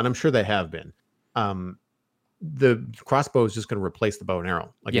careful, and I'm sure they have been, the crossbow is just going to replace the bow and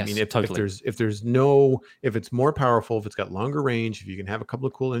arrow. Like, yes, I mean, totally. if it's more powerful, if it's got longer range, if you can have a couple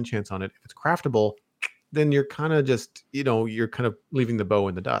of cool enchants on it, if it's craftable, then you're kind of just, you're kind of leaving the bow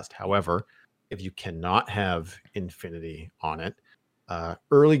in the dust. However, if you cannot have infinity on it,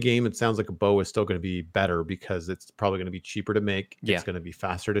 early game, it sounds like a bow is still going to be better because it's probably going to be cheaper to make. It's going to be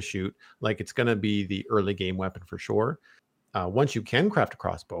faster to shoot. Like, it's going to be the early game weapon for sure. Once you can craft a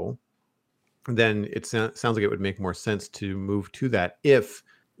crossbow, then it sounds like it would make more sense to move to that if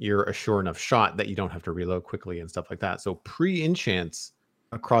you're a sure enough shot that you don't have to reload quickly and stuff like that. So pre-enchants,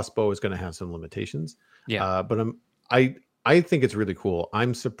 a crossbow is going to have some limitations. Yeah. But I think it's really cool.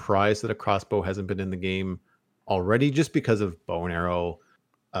 I'm surprised that a crossbow hasn't been in the game already, just because of bow and arrow,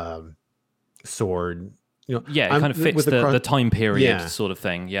 sword. It kind of fits the time period sort of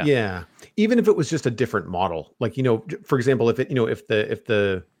thing. Yeah. Yeah. Even if it was just a different model, like, for example, if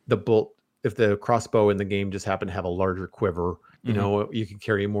the crossbow in the game just happened to have a larger quiver You know, you could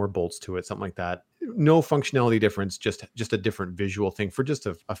carry more bolts to it, something like that. No functionality difference, just a different visual thing for just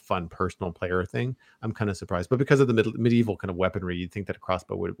a fun personal player thing. I'm kind of surprised, but because of the medieval kind of weaponry, you'd think that a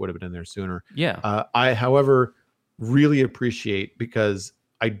crossbow would have been in there sooner. Yeah. I, however, really appreciate, because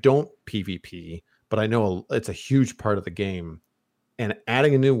I don't PvP, but I know it's a huge part of the game. And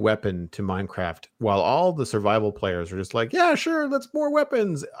adding a new weapon to Minecraft, while all the survival players are just like, yeah, sure, let's more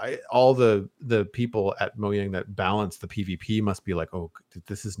weapons. All the people at Mojang that balance the PvP must be like, oh,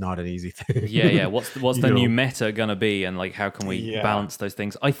 this is not an easy thing. Yeah. What's the new meta gonna be, and like how can we balance those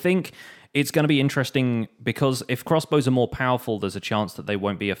things? I think it's going to be interesting because if crossbows are more powerful, there's a chance that they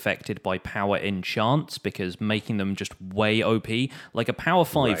won't be affected by power enchants, because making them just way OP. Like a power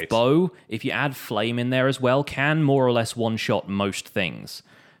 5 bow, if you add flame in there as well, can more or less one-shot most things.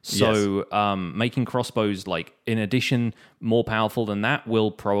 So making crossbows, like, in addition, more powerful than that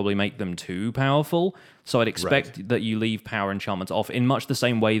will probably make them too powerful. So I'd expect that you leave power enchantments off in much the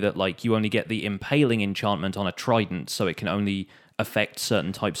same way that, like, you only get the impaling enchantment on a trident, so it can only affect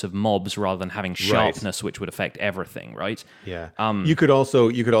certain types of mobs rather than having sharpness, which would affect everything, right? Yeah. You could also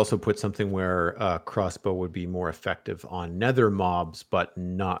put something where crossbow would be more effective on nether mobs, but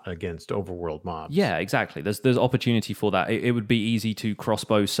not against overworld mobs. Yeah, exactly. There's opportunity for that. It would be easy to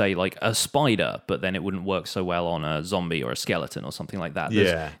crossbow, say, like a spider, but then it wouldn't work so well on a zombie or a skeleton or something like that.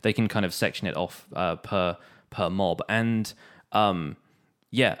 They can kind of section it off per mob. And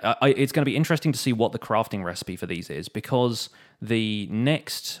it's going to be interesting to see what the crafting recipe for these is, because the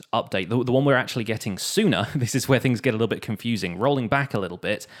next update, the one we're actually getting sooner, this is where things get a little bit confusing. Rolling back a little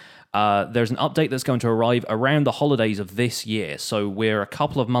bit, there's an update that's going to arrive around the holidays of this year. So we're a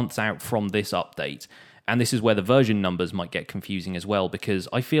couple of months out from this update. And this is where the version numbers might get confusing as well, because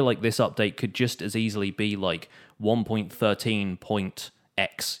I feel like this update could just as easily be like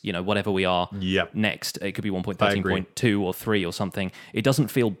 1.13.x, whatever we are next. It could be 1.13.2 or 3 or something. It doesn't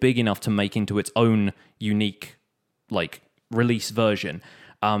feel big enough to make into its own unique, like, release version.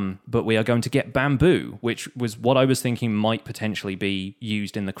 But we are going to get bamboo, which was what I was thinking might potentially be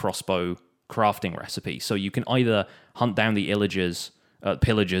used in the crossbow crafting recipe. So you can either hunt down the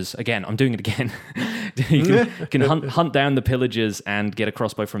pillagers. Again, I'm doing it again. You can hunt down the pillagers and get a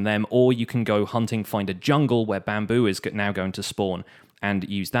crossbow from them, or you can go hunting, find a jungle where bamboo is now going to spawn, and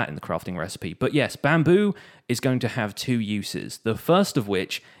use that in the crafting recipe. But yes, bamboo is going to have 2 uses. The first of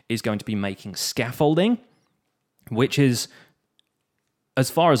which is going to be making scaffolding, which is, as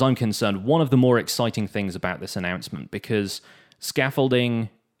far as I'm concerned, one of the more exciting things about this announcement, because scaffolding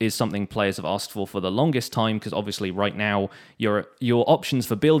is something players have asked for the longest time, because obviously right now your options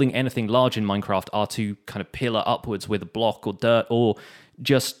for building anything large in Minecraft are to kind of pillar upwards with a block or dirt, or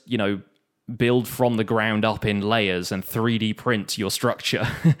just, build from the ground up in layers and 3D print your structure.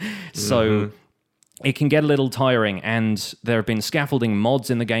 So it can get a little tiring, and there have been scaffolding mods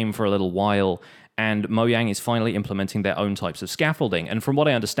in the game for a little while, and Mojang is finally implementing their own types of scaffolding. And from what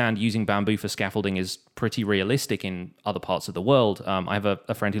I understand, using bamboo for scaffolding is pretty realistic in other parts of the world. I have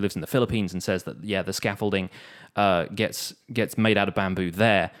a friend who lives in the Philippines and says that, the scaffolding gets made out of bamboo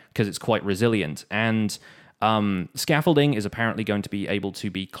there because it's quite resilient. And scaffolding is apparently going to be able to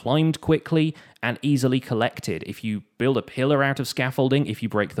be climbed quickly and easily collected. If you build a pillar out of scaffolding, if you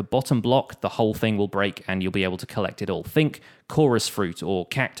break the bottom block, the whole thing will break and you'll be able to collect it all. Think chorus fruit or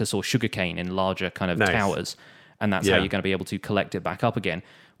cactus or sugarcane in larger kind of towers. And that's how you're going to be able to collect it back up again.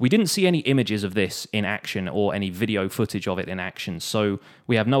 We didn't see any images of this in action or any video footage of it in action, so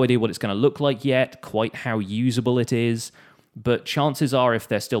we have no idea what it's going to look like yet, quite how usable it is. But chances are, if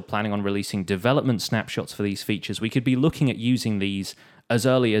they're still planning on releasing development snapshots for these features, we could be looking at using these as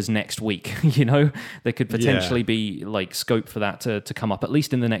early as next week. There could potentially be like scope for that to come up, at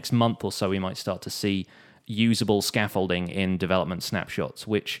least in the next month or so. We might start to see usable scaffolding in development snapshots,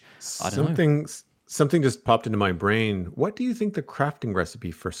 which I don't know. Something just popped into my brain. What do you think the crafting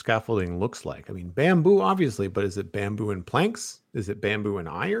recipe for scaffolding looks like? I mean, bamboo, obviously, but is it bamboo and planks? Is it bamboo and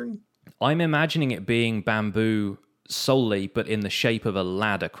iron? I'm imagining it being bamboo solely, but in the shape of a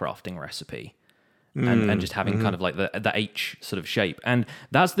ladder crafting recipe, and just having kind of like the H sort of shape. And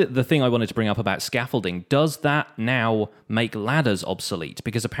that's the thing I wanted to bring up about scaffolding. Does that now make ladders obsolete?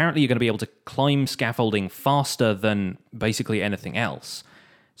 Because apparently you're going to be able to climb scaffolding faster than basically anything else.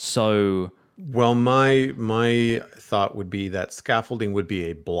 So, well, my thought would be that scaffolding would be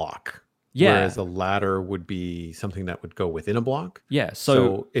a block. Yeah. Whereas a ladder would be something that would go within a block. Yeah.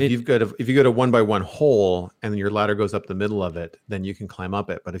 So if you've got a 1 by 1 hole and your ladder goes up the middle of it, then you can climb up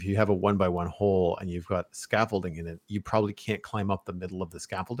it. But if you have a 1 by 1 hole and you've got scaffolding in it, you probably can't climb up the middle of the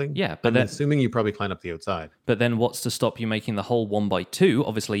scaffolding. Yeah, but I'm assuming you probably climb up the outside. But then what's to stop you making the whole 1 by 2?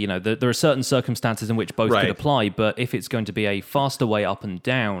 Obviously, you know, there are certain circumstances in which both could apply, but if it's going to be a faster way up and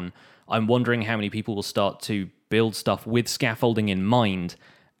down, I'm wondering how many people will start to build stuff with scaffolding in mind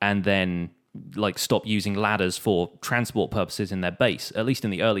and then like stop using ladders for transport purposes in their base, at least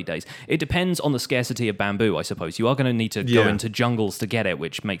in the early days. It depends on the scarcity of bamboo, I suppose. You are going to need to go into jungles to get it,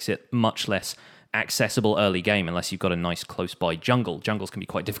 which makes it much less accessible early game unless you've got a nice close by jungle. Jungles can be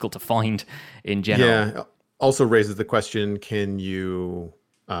quite difficult to find in general. Yeah. Also raises the question, can you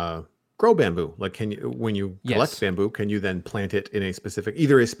grow bamboo? Like, can you, when you collect bamboo, can you then plant it in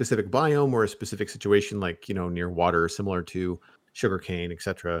either a specific biome or a specific situation, like, you know, near water, similar to sugarcane,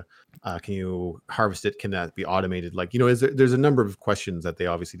 etc.? Can you harvest it? Can that be automated? Like, you know, there's a number of questions that they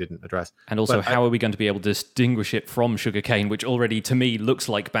obviously didn't address. And also, how are we going to be able to distinguish it from sugarcane, which already to me looks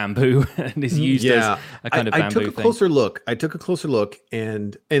like bamboo and is used as a kind of bamboo thing? I took a closer look,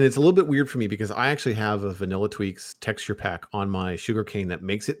 and it's a little bit weird for me because I actually have a Vanilla Tweaks texture pack on my sugarcane that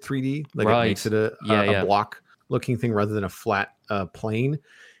makes it 3D, like it makes it a block looking thing rather than a flat plane.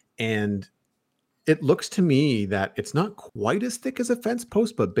 And it looks to me that it's not quite as thick as a fence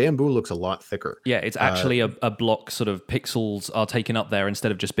post, but bamboo looks a lot thicker. Yeah, it's actually a block, sort of pixels are taken up there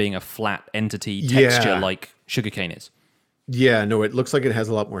instead of just being a flat entity texture like sugarcane is. Yeah, no, it looks like it has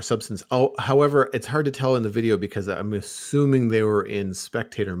a lot more substance. Oh, however, it's hard to tell in the video because I'm assuming they were in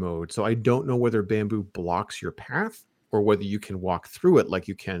spectator mode. So I don't know whether bamboo blocks your path or whether you can walk through it like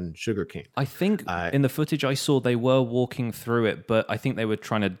you can sugarcane. I think in the footage I saw, they were walking through it, but I think they were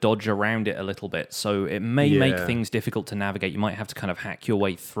trying to dodge around it a little bit. So it may make things difficult to navigate. You might have to kind of hack your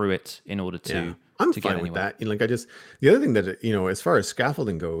way through it in order to I'm fine with that. You know, like the other thing that, you know, as far as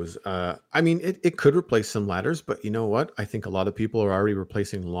scaffolding goes, I mean, it could replace some ladders, but you know what? I think a lot of people are already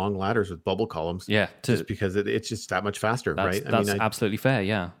replacing long ladders with bubble columns. Yeah. Just because it's just that much faster, right? That's absolutely fair,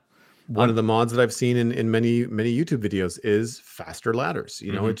 yeah. One of the mods that I've seen in many YouTube videos is faster ladders.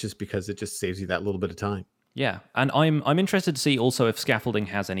 You know, it's just because it just saves you that little bit of time. Yeah, and I'm interested to see also if scaffolding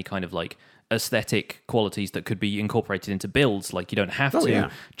has any kind of like aesthetic qualities that could be incorporated into builds. Like you don't have to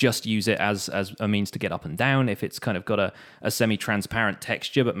just use it as a means to get up and down. If it's kind of got a semi-transparent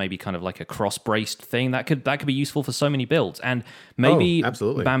texture, but maybe kind of like a cross-braced thing, that could be useful for so many builds. And maybe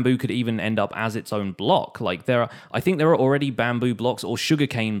bamboo could even end up as its own block. Like I think there are already bamboo blocks or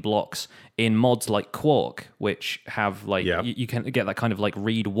sugarcane blocks in mods like Quark, which have like you can get that kind of like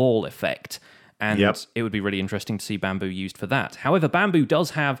reed wall effect. And it would be really interesting to see bamboo used for that. However, bamboo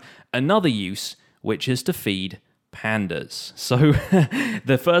does have another use, which is to feed pandas. So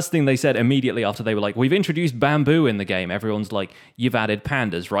the first thing they said immediately after they were like, we've introduced bamboo in the game, everyone's like, you've added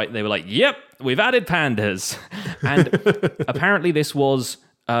pandas, right? They were like, yep, we've added pandas. And apparently this was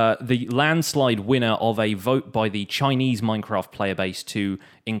the landslide winner of a vote by the Chinese Minecraft player base to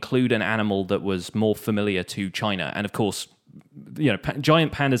include an animal that was more familiar to China. And of course, you know,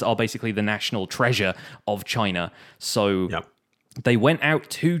 giant pandas are basically the national treasure of China. So they went out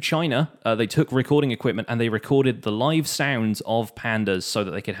to China, they took recording equipment and they recorded the live sounds of pandas so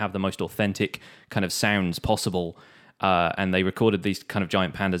that they could have the most authentic kind of sounds possible. And they recorded these kind of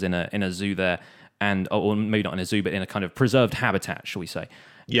giant pandas in a zoo there, or maybe not in a zoo, but in a kind of preserved habitat, shall we say.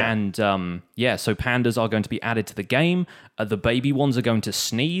 Yeah. And so pandas are going to be added to the game. The baby ones are going to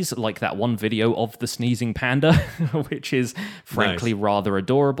sneeze, like that one video of the sneezing panda, which is frankly rather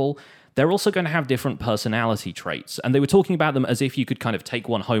adorable. They're also going to have different personality traits, and they were talking about them as if you could kind of take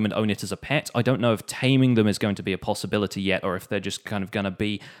one home and own it as a pet. I don't know if taming them is going to be a possibility yet, or if they're just kind of going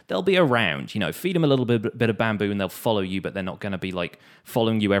to they'll be around, you know, feed them a little bit of bamboo and they'll follow you, but they're not going to be like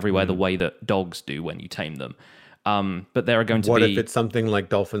following you everywhere the way that dogs do when you tame them. But there are going to be... What if it's something like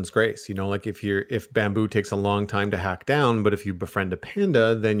Dolphin's Grace? You know, like if bamboo takes a long time to hack down, but if you befriend a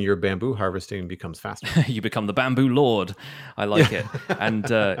panda, then your bamboo harvesting becomes faster. You become the bamboo lord. I like it. And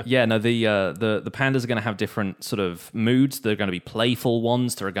the pandas are going to have different sort of moods. There are going to be playful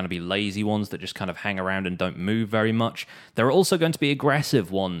ones. There are going to be lazy ones that just kind of hang around and don't move very much. There are also going to be aggressive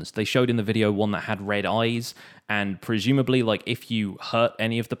ones. They showed in the video one that had red eyes. And presumably, like, if you hurt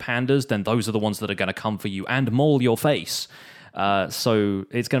any of the pandas, then those are the ones that are going to come for you and maul your face. So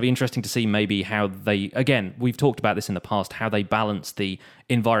it's going to be interesting to see maybe how they, again, we've talked about this in the past, how they balance the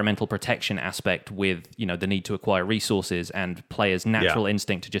environmental protection aspect with, you know, the need to acquire resources and players' natural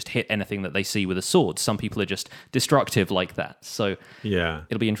instinct to just hit anything that they see with a sword. Some people are just destructive like that. So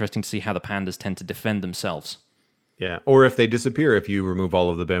it'll be interesting to see how the pandas tend to defend themselves. Yeah. Or if they disappear, if you remove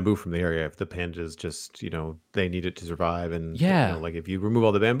all of the bamboo from the area, if the pandas just, they need it to survive. And, Yeah. like if you remove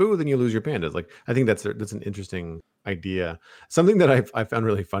all the bamboo, then you lose your pandas. Like, I think that's an interesting idea. Something that I found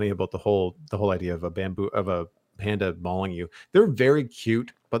really funny about the whole idea of a panda mauling you. They're very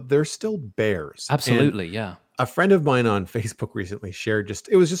cute, but they're still bears. Absolutely. And yeah. a friend of mine on Facebook recently shared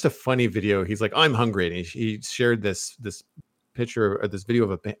it was just a funny video. He's like, I'm hungry. And he shared this picture or this video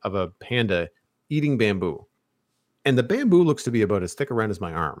of a panda eating bamboo. And the bamboo looks to be about as thick around as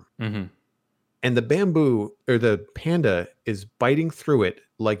my arm. Mm-hmm. And the bamboo or the panda is biting through it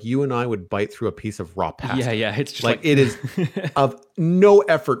like you and I would bite through a piece of raw pasta. Yeah. It's just like it is of no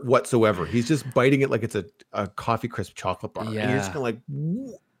effort whatsoever. He's just biting it like it's a coffee crisp chocolate bar. Yeah. And you're just kind of like,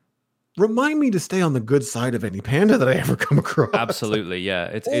 remind me to stay on the good side of any panda that I ever come across. Absolutely,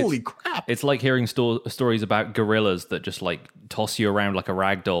 yeah. Holy crap. It's like hearing stories about gorillas that just like toss you around like a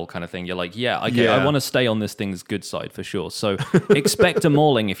rag doll kind of thing. You're like, yeah, okay, I want to stay on this thing's good side for sure. So expect a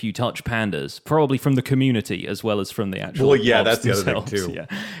mauling if you touch pandas, probably from the community as well as from the actual Well, yeah, mobs that's the other themselves. thing too. Yeah.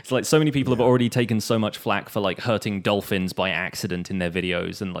 It's like so many people have already taken so much flack for like hurting dolphins by accident in their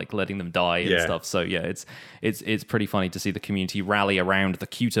videos and like letting them die and stuff. So yeah, it's pretty funny to see the community rally around the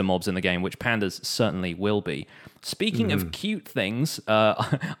cuter mobs in the game, which pandas certainly will be. Speaking of cute things,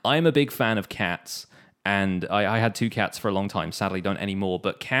 I'm a big fan of cats, and I had 2 cats for a long time. Sadly, don't anymore.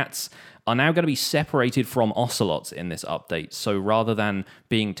 But cats are now going to be separated from ocelots in this update. So rather than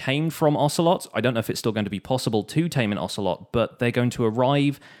being tamed from ocelots, I don't know if it's still going to be possible to tame an ocelot, but they're going to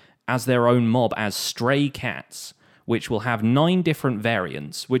arrive as their own mob, as stray cats, which will have 9 different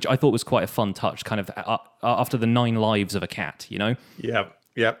variants, which I thought was quite a fun touch, kind of after the 9 lives of a cat,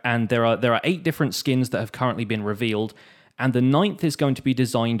 Yep. And there are 8 different skins that have currently been revealed, and the 9th is going to be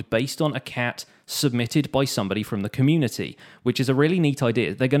designed based on a cat submitted by somebody from the community, which is a really neat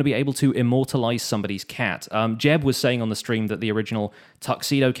idea. They're going to be able to immortalize somebody's cat. Jeb was saying on the stream that the original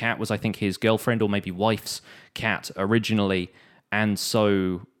tuxedo cat was, I think, his girlfriend or maybe wife's cat originally, and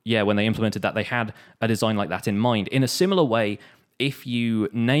so yeah, when they implemented that, they had a design like that in mind. In a similar way, if you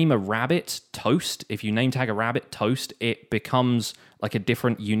name a rabbit Toast, if you name tag a rabbit Toast, it becomes like a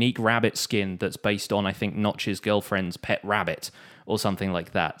different unique rabbit skin that's based on, I think, Notch's girlfriend's pet rabbit or something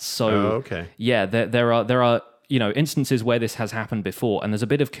like that. So yeah, there are instances where this has happened before, and there's a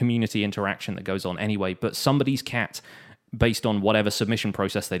bit of community interaction that goes on anyway, but somebody's cat, based on whatever submission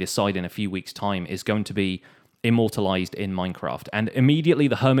process they decide in a few weeks' time, is going to be immortalized in Minecraft. And immediately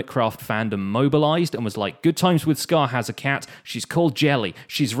the Hermitcraft fandom mobilized and was like, Good Times with Scar has a cat. She's called Jelly.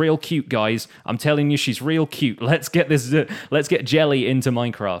 She's real cute, guys. I'm telling you, she's real cute. Let's get Jelly into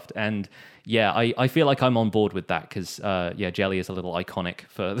Minecraft. And yeah, I feel like I'm on board with that because Jelly is a little iconic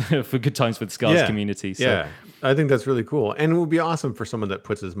for Good Times with Scar's community. So. Yeah, I think that's really cool. And it would be awesome for someone that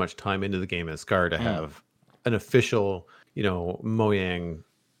puts as much time into the game as Scar to have an official, Mojang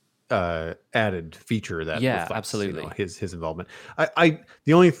added feature that reflects, absolutely his involvement.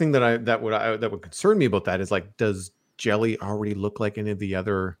 The only thing that would concern me about that is like, does Jelly already look like any of the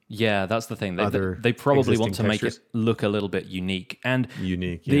other? Yeah, that's the thing. They probably want to make it look a little bit unique. And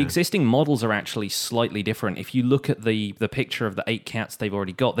the existing models are actually slightly different. If you look at the picture of the 8 cats they've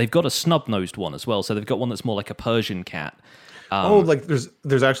already got, they've got a snub-nosed one as well. So they've got one that's more like a Persian cat. Like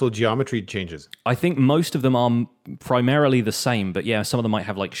there's actual geometry changes. I think most of them are primarily the same, but yeah, some of them might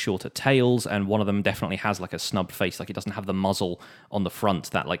have like shorter tails, and one of them definitely has like a snubbed face, like it doesn't have the muzzle on the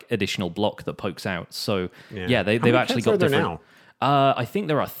front, that like additional block that pokes out. So yeah, they've actually got different. Now? I think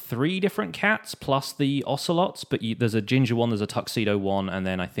there are 3 different cats plus the ocelots, but there's a ginger one, there's a tuxedo one, and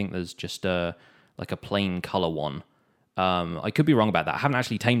then I think there's just like a plain color one. I could be wrong about that. I haven't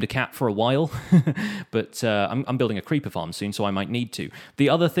actually tamed a cat for a while, but I'm building a creeper farm soon, so I might need to. The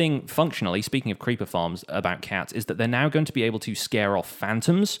other thing, functionally, speaking of creeper farms, about cats, is that they're now going to be able to scare off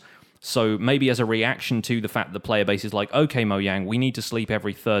phantoms. So maybe as a reaction to the fact that the player base is like, okay, Mojang, we need to sleep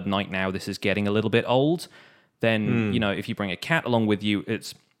every 3rd night now. This is getting a little bit old. Then, if you bring a cat along with you,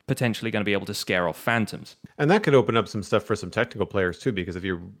 it's potentially going to be able to scare off phantoms. And that could open up some stuff for some technical players too, because if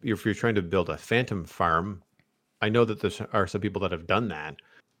you're trying to build a phantom farm, I know that there are some people that have done that,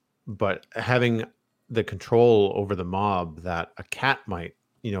 but having the control over the mob that a cat might,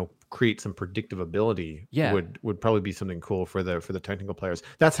 create some predictive ability would probably be something cool for the technical players.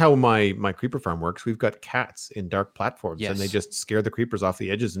 That's how my creeper farm works. We've got cats in dark platforms, and they just scare the creepers off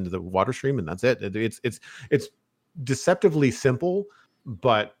the edges into the water stream, and that's it. It's deceptively simple,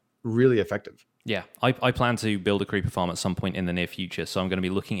 but really effective. Yeah, I plan to build a creeper farm at some point in the near future, so I'm going to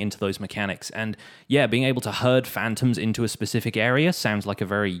be looking into those mechanics. And yeah, being able to herd phantoms into a specific area sounds like a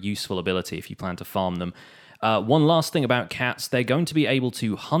very useful ability if you plan to farm them. One last thing about cats, they're going to be able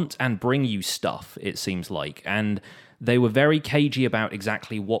to hunt and bring you stuff, it seems like. And they were very cagey about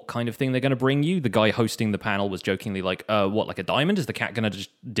exactly what kind of thing they're going to bring you. The guy hosting the panel was jokingly like, what, like a diamond? Is the cat going to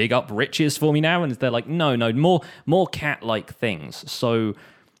just dig up riches for me now? And they're like, no, more cat-like things. So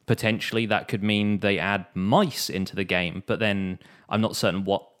potentially that could mean they add mice into the game, but then I'm not certain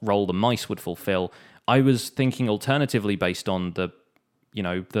what role the mice would fulfill. I was thinking alternatively based on the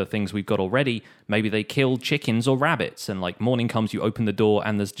things we've got already, maybe they kill chickens or rabbits, and like morning comes, you open the door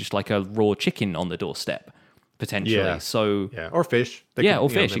and there's just like a raw chicken on the doorstep, potentially. Yeah. So or fish. Or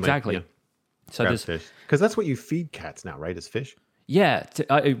fish, exactly. So there's fish, because that's what you feed cats now, right? Is fish. Yeah,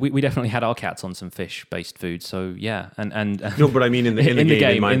 we definitely had our cats on some fish-based food. So yeah, and no, but I mean in the game,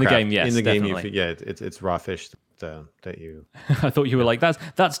 yes, in the game, definitely. It's raw fish that you. I thought you were like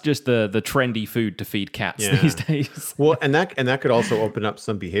that's just the trendy food to feed cats these days. Well, and that could also open up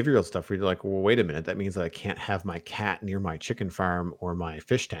some behavioral stuff where you're like, well, wait a minute, that means that I can't have my cat near my chicken farm or my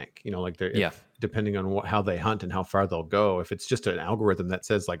fish tank. Like depending on how they hunt and how far they'll go. If it's just an algorithm that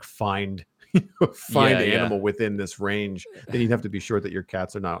says like find animal within this range, then you'd have to be sure that your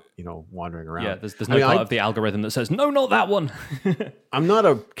cats are not wandering around. Yeah, there's no part of the algorithm that says no, not that one. I'm not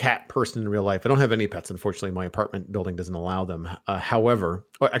a cat person in real life. I don't have any pets, unfortunately. My apartment building doesn't allow them. However,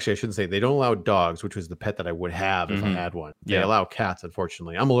 actually I shouldn't say, they don't allow dogs, which was the pet that I would have if I had one. They allow cats,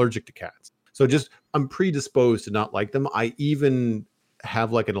 unfortunately. I'm allergic to cats, so I'm predisposed to not like them. I even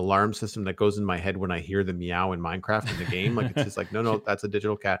have like an alarm system that goes in my head when I hear the meow in Minecraft in the game. Like it's just like, no, that's a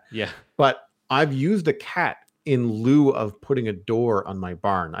digital cat. Yeah. But I've used a cat in lieu of putting a door on my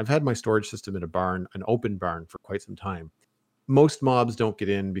barn. I've had my storage system in a barn, an open barn, for quite some time. Most mobs don't get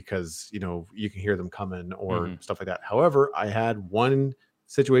in because, you can hear them coming or stuff like that. However, I had one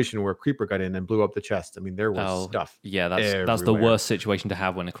situation where a creeper got in and blew up the chest. I mean, there was stuff. Yeah, that's the worst situation to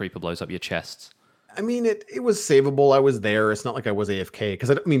have, when a creeper blows up your chests. I mean, it was savable. I was there. It's not like I was AFK,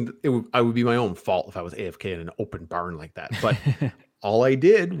 because I would be my own fault if I was AFK in an open barn like that. But all I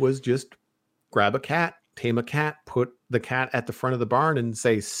did was just grab a cat, tame a cat, put the cat at the front of the barn and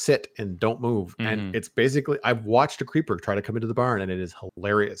say, sit and don't move. And it's basically, I've watched a creeper try to come into the barn, and it is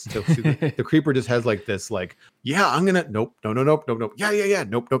hilarious. So the creeper just has like this, like, yeah, I'm going to, nope, no, yeah,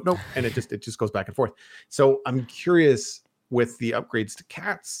 nope. And it just goes back and forth. So I'm curious with the upgrades to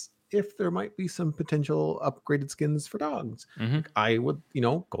cats, if there might be some potential upgraded skins for dogs. I would,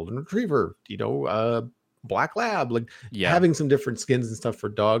 golden retriever, black lab, having some different skins and stuff for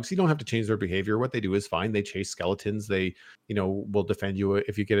dogs. You don't have to change their behavior. What they do is fine. They chase skeletons. They, will defend you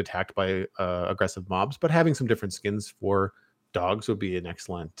if you get attacked by aggressive mobs. But having some different skins for dogs would be an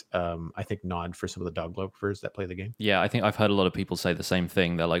excellent, I think, nod for some of the dog lovers that play the game. Yeah, I think I've heard a lot of people say the same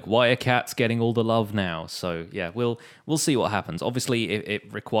thing. They're like, why are cats getting all the love now? So yeah, we'll see what happens. Obviously,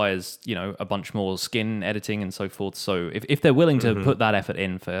 it requires, a bunch more skin editing and so forth. So if they're willing to put that effort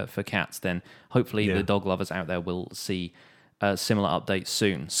in for cats, then hopefully the dog lovers out there will see similar updates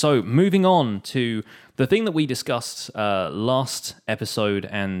soon. So moving on to the thing that we discussed last episode,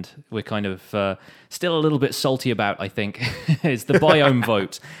 and we're kind of still a little bit salty about, I think, is the biome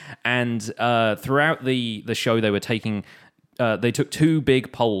vote. And throughout the show, they took two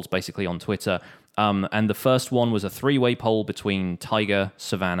big polls basically on Twitter. And the first one was a 3-way poll between taiga,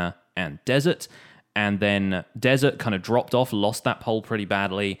 savanna, and desert. And then desert kind of dropped off, lost that poll pretty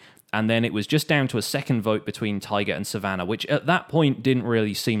badly. And then it was just down to a second vote between taiga and savanna, which at that point didn't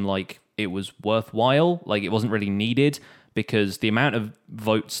really seem like it was worthwhile. Like, it wasn't really needed, because the amount of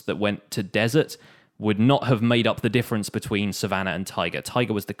votes that went to desert would not have made up the difference between savanna and taiga.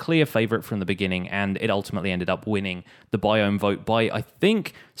 Taiga was the clear favorite from the beginning, and it ultimately ended up winning the biome vote by, I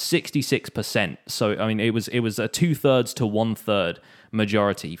think, 66%. So, I mean, it was a 2/3 to 1/3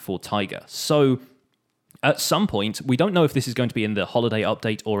 majority for taiga. So at some point, we don't know if this is going to be in the holiday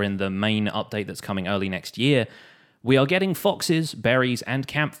update or in the main update that's coming early next year, we are getting foxes, berries, and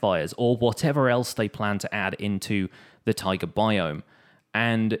campfires, or whatever else they plan to add into the taiga biome.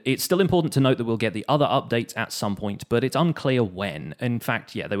 And it's still important to note that we'll get the other updates at some point, but it's unclear when. In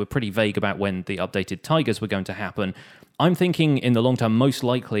fact, they were pretty vague about when the updated taigas were going to happen. I'm thinking in the long term, most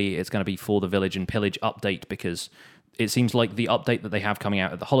likely it's going to be for the Village and Pillage update, because it seems like the update that they have coming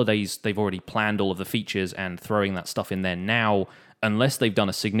out at the holidays, they've already planned all of the features, and throwing that stuff in there now, unless they've done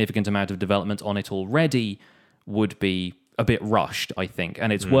a significant amount of development on it already, would be a bit rushed, I think,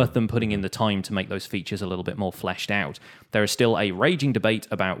 and it's worth them putting in the time to make those features a little bit more fleshed out. There is still a raging debate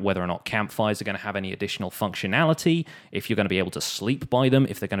about whether or not campfires are going to have any additional functionality, if you're going to be able to sleep by them,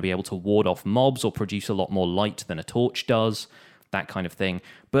 if they're going to be able to ward off mobs or produce a lot more light than a torch does, that kind of thing.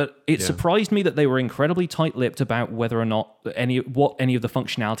 But it surprised me that they were incredibly tight-lipped about whether or not what any of the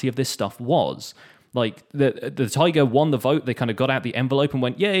functionality of this stuff was. Like the Taiga won the vote. They kind of got out the envelope and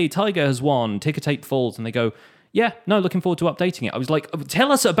went, "Yay, Taiga has won. Ticker tape falls." And they go, "Yeah, no, looking forward to updating it." I was like,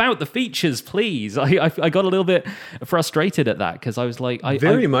 "Tell us about the features, please." I got a little bit frustrated at that because I was like,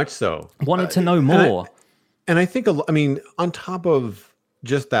 very much so wanted to know more. And I think, I mean, on top of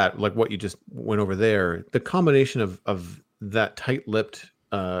just that, like what you just went over there, the combination of that tight-lipped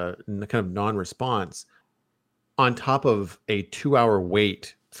kind of non-response on top of a 2-hour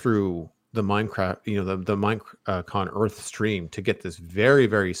wait through the Minecraft, the MineCon Earth stream to get this very,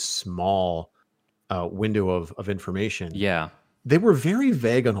 very small window of information. Yeah. They were very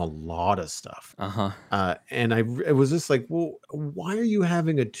vague on a lot of stuff. And it was just like, well, why are you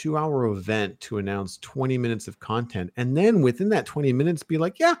having a 2-hour event to announce 20 minutes of content? And then within that 20 minutes be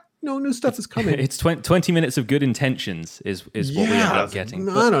like, yeah, no, new stuff is coming. It's 20 minutes of good intentions is what we ended up getting.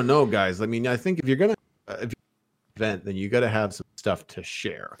 I don't know, guys. I mean, I think if you're going to event, then you got to have some stuff to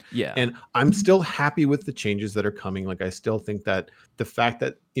share. Yeah. And I'm still happy with the changes that are coming. Like, I still think that the fact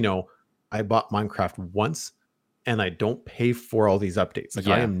that, I bought Minecraft once and I don't pay for all these updates. Like,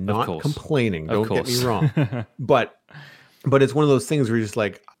 I am not complaining. Don't get me wrong. but it's one of those things where you're just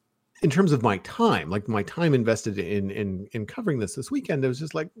like, in terms of my time, like my time invested in covering this weekend, it was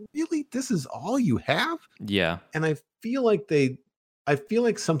just like, really, this is all you have? Yeah. And I feel like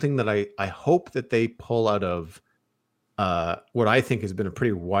something that I hope that they pull out of what I think has been a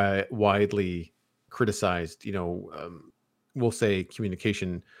pretty widely criticized, we'll say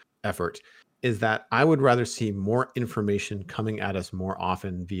communication effort, is that I would rather see more information coming at us more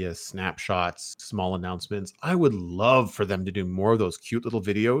often via snapshots, small announcements. I would love for them to do more of those cute little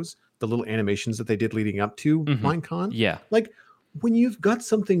videos, the little animations that they did leading up to Minecon. Yeah. Like, when you've got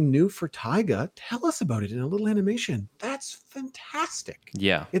something new for Taiga, tell us about it in a little animation. That's fantastic.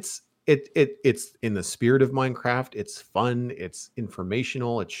 Yeah. It's in the spirit of Minecraft. It's fun. It's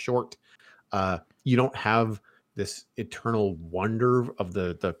informational. It's short. You don't have this eternal wonder of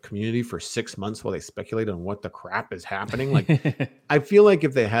the community for 6 months while they speculate on what the crap is happening. Like, I feel like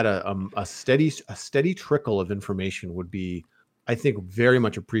if they had a steady trickle of information would be, I think, very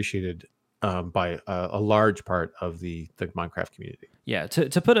much appreciated by a large part of the Minecraft community. Yeah,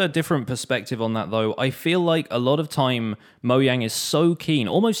 to put a different perspective on that, though, I feel like a lot of time Mojang is so keen,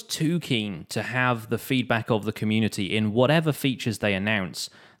 almost too keen, to have the feedback of the community in whatever features they announce,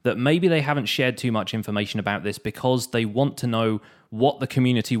 that maybe they haven't shared too much information about this because they want to know what the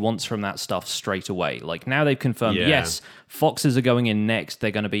community wants from that stuff straight away. Like, now they've confirmed, yes, foxes are going in next. They're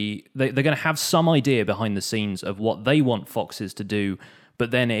going to have some idea behind the scenes of what they want foxes to do.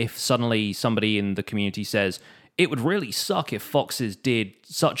 But then if suddenly somebody in the community says, it would really suck if foxes did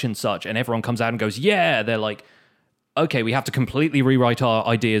such and such, and everyone comes out and goes, yeah, they're like, okay, we have to completely rewrite our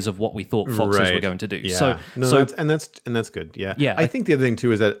ideas of what we thought foxes were going to do. Yeah. That's good. Yeah. Yeah. I think the other thing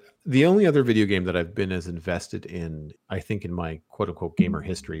too is that the only other video game that I've been as invested in, I think, in my quote unquote gamer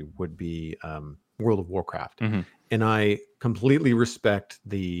history would be World of Warcraft. Mm-hmm. And I completely respect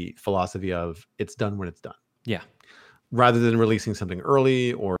the philosophy of it's done when it's done. Yeah. Rather than releasing something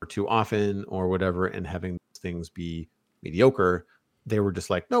early or too often or whatever and having things be mediocre, they were just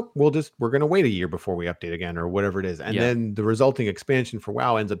like, nope, we're going to wait a year before we update again or whatever it is. And then the resulting expansion for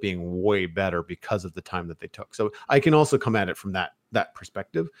WoW ends up being way better because of the time that they took. So I can also come at it from that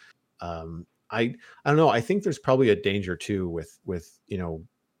perspective. I don't know. I think there's probably a danger too with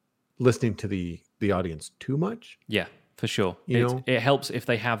listening to the audience too much. Yeah, for sure. It helps if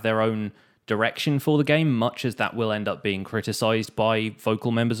they have their own direction for the game, much as that will end up being criticized by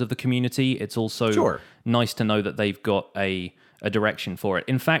vocal members of the community. It's also nice to know that they've got a direction for it.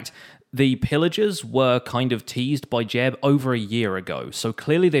 In fact, the pillagers were kind of teased by Jeb over a year ago, so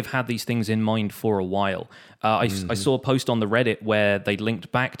clearly they've had these things in mind for a while. I saw a post on the Reddit where they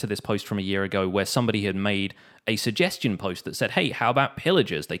linked back to this post from a year ago where somebody had made a suggestion post that said, hey, how about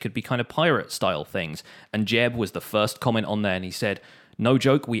pillagers? They could be kind of pirate-style things. And Jeb was the first comment on there, and he said, no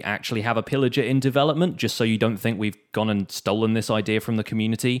joke, we actually have a pillager in development, just so you don't think we've gone and stolen this idea from the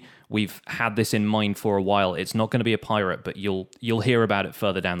community. We've had this in mind for a while. It's not going to be a pirate, but you'll hear about it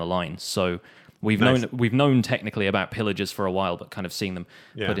further down the line. So we've known technically about pillagers for a while, but kind of seeing them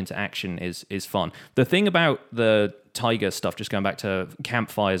put into action is fun. The thing about the taiga stuff, just going back to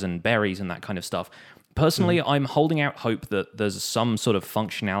campfires and berries and that kind of stuff, personally, I'm holding out hope that there's some sort of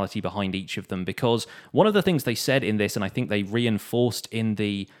functionality behind each of them, because one of the things they said in this, and I think they reinforced in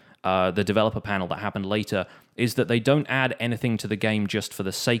the developer panel that happened later, is that they don't add anything to the game just for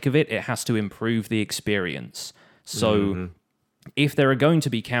the sake of it. It has to improve the experience. So if there are going to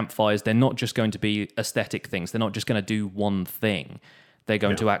be campfires, they're not just going to be aesthetic things. They're not just going to do one thing. They're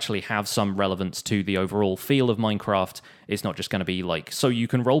going to actually have some relevance to the overall feel of Minecraft. It's not just going to be like, so you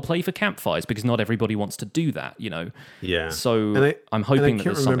can roleplay for campfires, because not everybody wants to do that, you know? Yeah. So I'm hoping that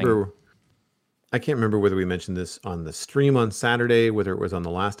there's something... I can't remember whether we mentioned this on the stream on Saturday, whether it was on the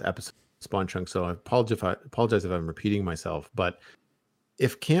last episode of Spawn Chunk, so I apologize if I'm repeating myself, but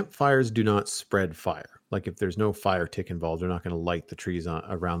if campfires do not spread fire, like if there's no fire tick involved, they're not going to light the trees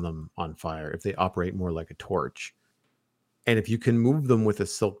around them on fire. If they operate more like a torch, and if you can move them with a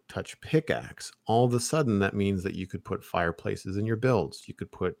Silk Touch pickaxe, all of a sudden that means that you could put fireplaces in your builds. You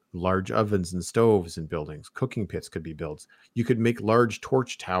could put large ovens and stoves in buildings. Cooking pits could be built. You could make large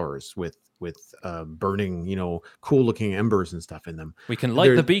torch towers with burning, you know, cool looking embers and stuff in them. We can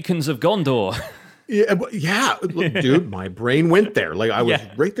light the beacons of Gondor. Yeah, look, dude, my brain went there. Like I was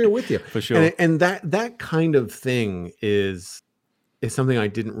right there with you. For sure. And that kind of thing is something I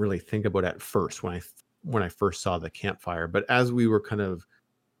didn't really think about at first when I first saw the campfire. But as we were kind of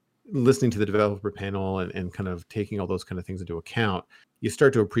listening to the developer panel and kind of taking all those kind of things into account, you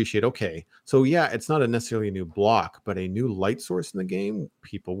start to appreciate, okay, so yeah, it's not necessarily a new block, but a new light source in the game.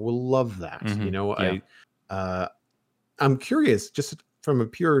 People will love that. Mm-hmm. You know, I'm curious, just from a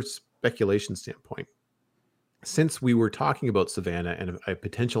pure speculation standpoint, since we were talking about Savannah and a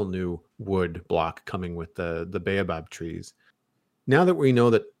potential new wood block coming with the baobab trees, now that we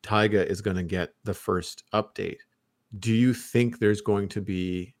know that taiga is going to get the first update, do you think there's going to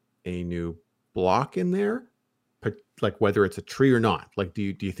be a new block in there? Like whether it's a tree or not? Like, do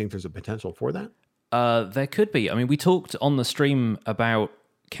you think there's a potential for that? There could be. I mean, we talked on the stream about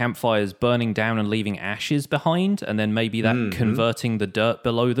campfires burning down and leaving ashes behind, and then maybe that converting the dirt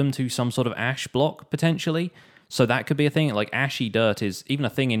below them to some sort of ash block potentially. So that could be a thing. Like ashy dirt is even a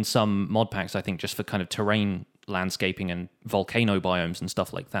thing in some mod packs, I think, just for kind of terrain landscaping and volcano biomes and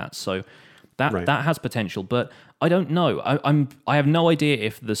stuff like that. So that has potential, but I don't know. I have no idea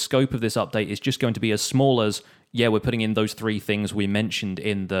if the scope of this update is just going to be as small as, yeah, we're putting in those 3 things we mentioned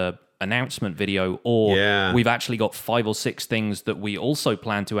in the announcement video, or we've actually got 5 or 6 things that we also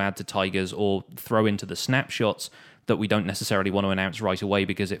plan to add to Tigers or throw into the snapshots that we don't necessarily want to announce right away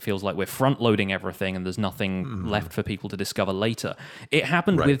because it feels like we're front loading everything and there's nothing left for people to discover later. It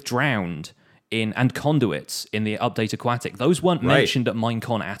happened with Drowned and Conduits in the update Aquatic. Those weren't mentioned at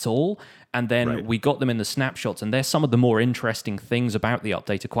Minecon at all, and then we got them in the snapshots, and they're some of the more interesting things about the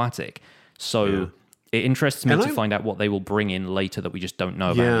update Aquatic. So it interests me to find out what they will bring in later that we just don't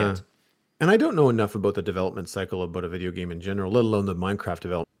know about yet. And I don't know enough about the development cycle about a video game in general, let alone the Minecraft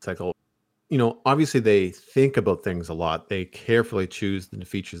development cycle. You know, obviously they think about things a lot. They carefully choose the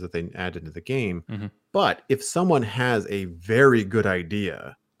features that they add into the game. Mm-hmm. But if someone has a very good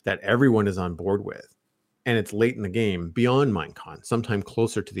idea that everyone is on board with, and it's late in the game, beyond Minecon, sometime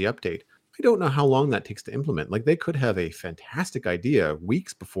closer to the update, I don't know how long that takes to implement. Like they could have a fantastic idea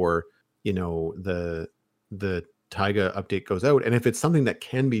weeks before, you know, the taiga update goes out. And if it's something that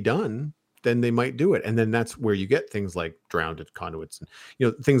can be done, then they might do it. And then that's where you get things like Drowned Conduits and, you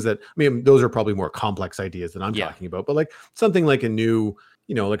know, things that, I mean, those are probably more complex ideas than I'm talking about, but like something like a new,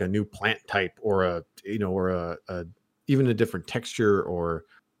 you know, like a new plant type or a, you know, or a even a different texture, or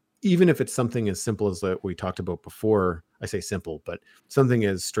even if it's something as simple as that we talked about before. I say simple, but something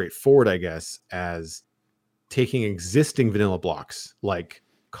as straightforward, I guess, as taking existing vanilla blocks like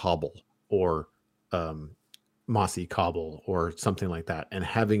cobble or mossy cobble or something like that, and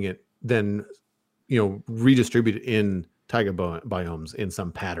having it then, you know, redistributed in taiga biomes in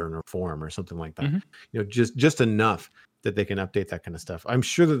some pattern or form or something like that. Mm-hmm. You know, just enough that they can update that kind of stuff. I'm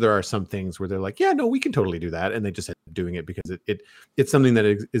sure that there are some things where they're like, yeah, no, we can totally do that, and they just end up doing it because it's something that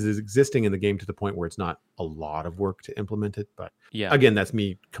is existing in the game to the point where it's not a lot of work to implement it. But again, that's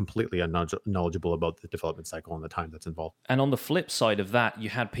me completely knowledgeable about the development cycle and the time that's involved. And on the flip side of that, you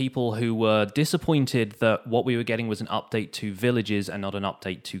had people who were disappointed that what we were getting was an update to villages and not an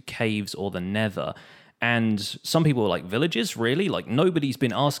update to caves or the Nether. And some people were like, villages? Really? Like, nobody's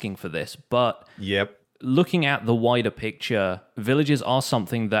been asking for this. But looking at the wider picture, villages are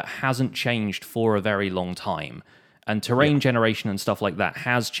something that hasn't changed for a very long time. And terrain generation and stuff like that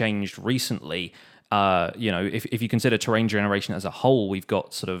has changed recently. You know, if you consider terrain generation as a whole, we've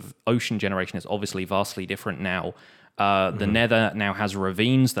got sort of ocean generation is obviously vastly different now. The Nether now has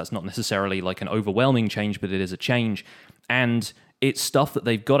ravines. That's not necessarily like an overwhelming change, but it is a change. And it's stuff that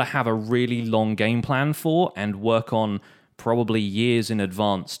they've got to have a really long game plan for and work on probably years in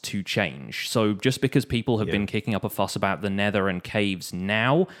advance to change. So just because people have been kicking up a fuss about the Nether and caves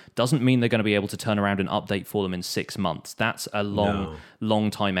now doesn't mean they're going to be able to turn around and update for them in 6 months. That's a long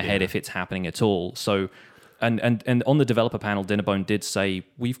time ahead if it's happening at all. So And on the developer panel, Dinnerbone did say,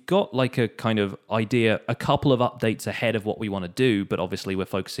 we've got like a kind of idea, a couple of updates ahead of what we want to do, but obviously we're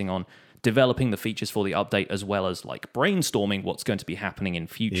focusing on developing the features for the update as well as like brainstorming what's going to be happening in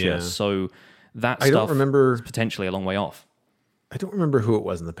future. Yeah. So that I don't stuff remember, is potentially a long way off. I don't remember who it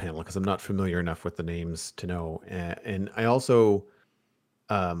was in the panel because I'm not familiar enough with the names to know. And I also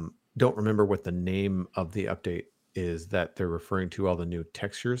don't remember what the name of the update is that they're referring to all the new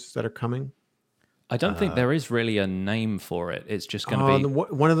textures that are coming. I don't think there is really a name for it. It's just going to be...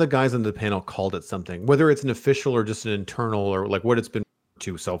 One of the guys on the panel called it something, whether it's an official or just an internal or like what it's been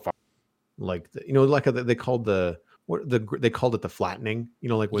to so far. Like, like they called they called it the flattening,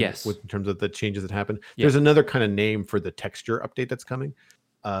 like when, Yes. in terms of the changes that happen. Yeah. There's another kind of name for the texture update that's coming.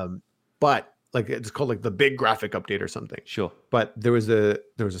 But like it's called like the big graphic update or something. Sure. But there was a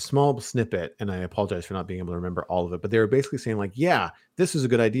small snippet, and I apologize for not being able to remember all of it, but they were basically saying like, yeah, this is a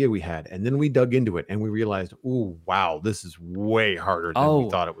good idea we had. And then we dug into it and we realized, oh, wow, this is way harder than we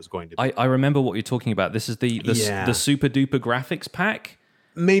thought it was going to be. I remember what you're talking about. This is the super duper graphics pack.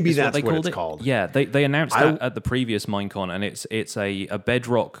 Maybe that's what it's called. Yeah, they announced that at the previous Minecon, and it's a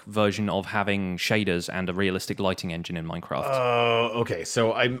bedrock version of having shaders and a realistic lighting engine in Minecraft. Oh, okay.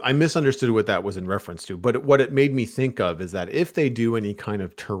 So I misunderstood what that was in reference to. But what it made me think of is that if they do any kind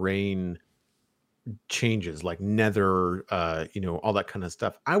of terrain changes like nether, all that kind of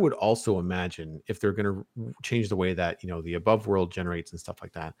stuff, I would also imagine if they're going to change the way that, the above world generates and stuff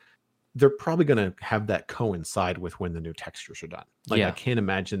like that, they're probably going to have that coincide with when the new textures are done. Like, I can't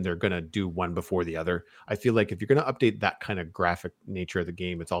imagine they're going to do one before the other. I feel like if you're going to update that kind of graphic nature of the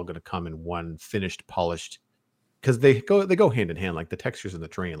game, it's all going to come in one finished, polished, because they go hand in hand. Like the textures and the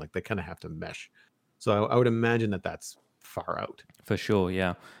terrain, like they kind of have to mesh. So I would imagine that that's far out. For sure,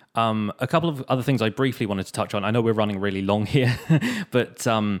 yeah. A couple of other things I briefly wanted to touch on. I know we're running really long here, but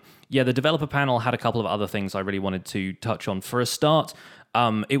the developer panel had a couple of other things I really wanted to touch on. For a start,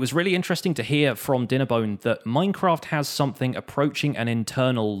 it was really interesting to hear from Dinnerbone that Minecraft has something approaching an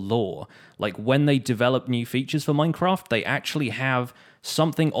internal lore. Like when they develop new features for Minecraft, they actually have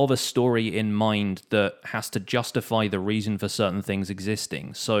something of a story in mind that has to justify the reason for certain things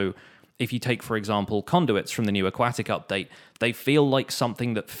existing. So if you take, for example, conduits from the new aquatic update, they feel like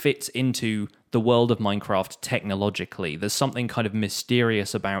something that fits into the world of Minecraft technologically. There's something kind of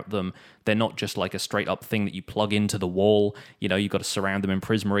mysterious about them. They're not just like a straight up thing that you plug into the wall. You've got to surround them in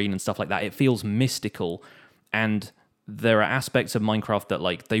prismarine and stuff like that. It feels mystical. And there are aspects of Minecraft that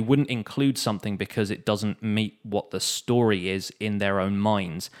like they wouldn't include something because it doesn't meet what the story is in their own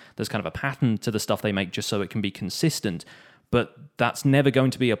minds. There's kind of a pattern to the stuff they make just so it can be consistent. But that's never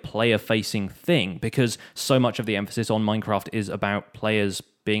going to be a player-facing thing because so much of the emphasis on Minecraft is about players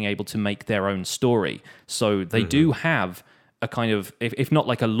being able to make their own story. So they do have a kind of, if not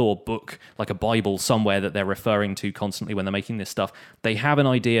like a lore book, like a Bible somewhere that they're referring to constantly when they're making this stuff. They have an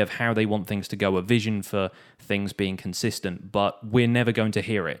idea of how they want things to go, a vision for things being consistent, but we're never going to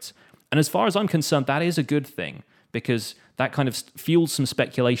hear it. And as far as I'm concerned, that is a good thing because that kind of fuels some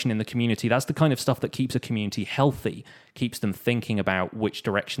speculation in the community. That's the kind of stuff that keeps a community healthy, keeps them thinking about which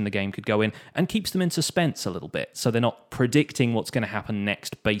direction the game could go in, and keeps them in suspense a little bit. So they're not predicting what's going to happen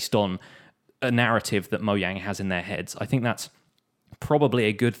next based on a narrative that Mojang has in their heads. I think that's probably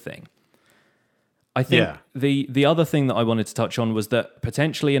a good thing. I think the other thing that I wanted to touch on was that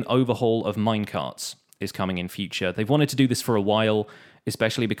potentially an overhaul of minecarts is coming in future. They've wanted to do this for a while,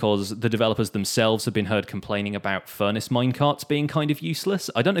 especially because the developers themselves have been heard complaining about furnace minecarts being kind of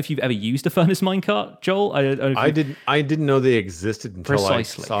useless. I don't know if you've ever used a furnace minecart, Joel. I didn't know they existed until I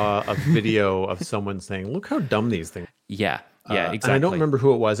saw a video of someone saying, "Look how dumb these things." Yeah, exactly. And I don't remember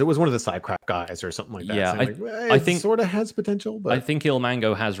who it was. It was one of the Sidecraft guys or something like that. Yeah, I think it sort of has potential. But I think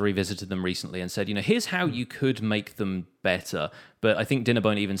Ilmango has revisited them recently and said, here's how you could make them better. But I think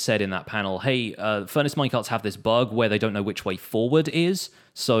Dinnerbone even said in that panel, hey, furnace minecarts have this bug where they don't know which way forward is.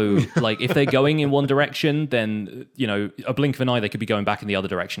 So, like, if they're going in one direction, then, a blink of an eye, they could be going back in the other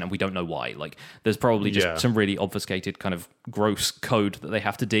direction, and we don't know why. Like, there's probably just some really obfuscated kind of gross code that they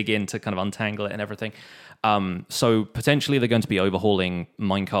have to dig in to kind of untangle it and everything. So potentially they're going to be overhauling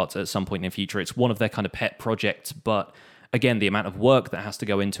minecarts at some point in the future. It's one of their kind of pet projects, but again, the amount of work that has to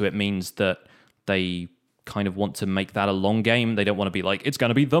go into it means that they kind of want to make that a long game. They don't want to be like, it's going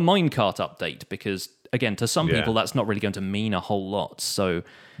to be the minecart update, because again, to some people, that's not really going to mean a whole lot. So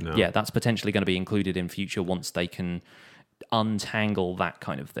that's potentially going to be included in future once they can untangle that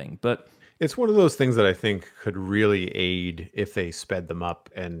kind of thing. But it's one of those things that I think could really aid if they sped them up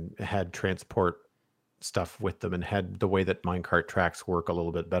and had transport stuff with them and had the way that minecart tracks work a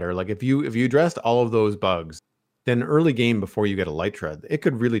little bit better. Like if you addressed all of those bugs then early game before you get a light tread, it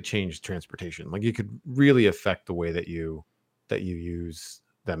could really change transportation. Like, you could really affect the way that you use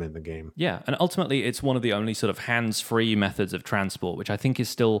them in the game. Yeah, and ultimately it's one of the only sort of hands-free methods of transport, which I think is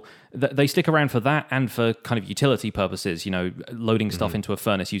still, they stick around for that and for kind of utility purposes, loading stuff into a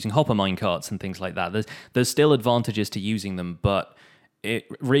furnace using hopper minecarts and things like that. There's still advantages to using them, but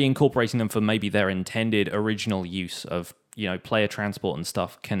reincorporating them for maybe their intended original use of, player transport and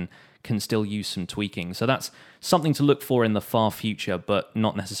stuff can still use some tweaking. So that's something to look for in the far future, but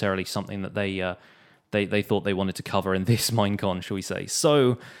not necessarily something that they thought they wanted to cover in this Minecon, shall we say.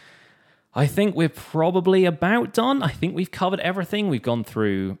 So I think we're probably about done. I think we've covered everything. We've gone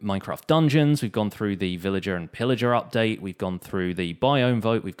through Minecraft Dungeons. We've gone through the Villager and Pillager update. We've gone through the biome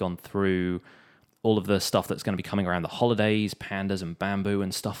vote. We've gone through all of the stuff that's going to be coming around the holidays, pandas and bamboo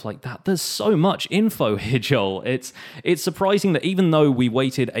and stuff like that. There's so much info here, Joel. It's surprising that even though we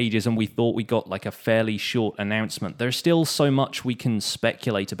waited ages and we thought we got like a fairly short announcement, there's still so much we can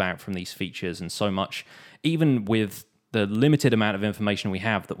speculate about from these features, and so much, even with the limited amount of information we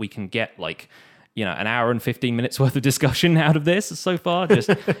have, that we can get like, an hour and 15 minutes worth of discussion out of this so far. Just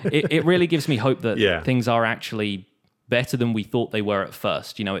it really gives me hope that things are actually better than we thought they were at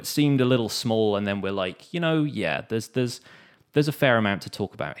first. It seemed a little small, and then we're like, there's a fair amount to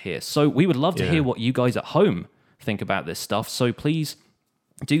talk about here. So we would love to hear what you guys at home think about this stuff. So please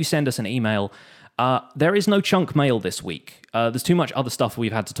do send us an email. There is no chunk mail this week. There's too much other stuff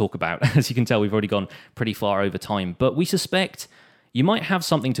we've had to talk about. As you can tell, we've already gone pretty far over time, but we suspect you might have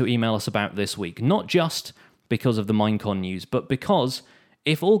something to email us about this week, not just because of the Minecon news, but because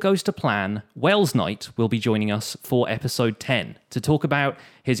if all goes to plan, Wells Knight will be joining us for episode 10 to talk about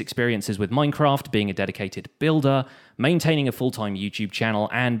his experiences with Minecraft, being a dedicated builder, maintaining a full-time YouTube channel,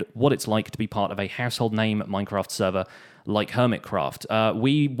 and what it's like to be part of a household name Minecraft server like Hermitcraft.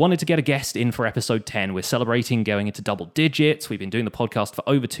 We wanted to get a guest in for episode 10. We're celebrating going into double digits. We've been doing the podcast for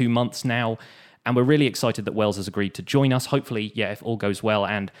over 2 months now, and we're really excited that Wells has agreed to join us. Hopefully, if all goes well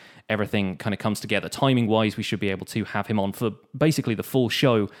and everything kind of comes together timing-wise, we should be able to have him on for basically the full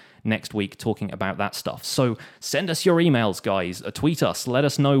show next week talking about that stuff. So send us your emails, guys. Tweet us. Let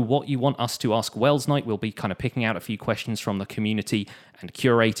us know what you want us to ask Wells Knight. We'll be kind of picking out a few questions from the community and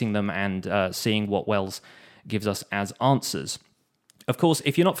curating them and seeing what Wells gives us as answers. Of course,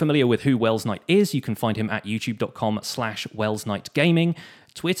 if you're not familiar with who Wells Knight is, you can find him at youtube.com/WellsKnightGaming,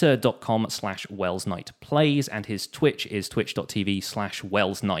 twitter.com/WellsKnightPlays, and his Twitch is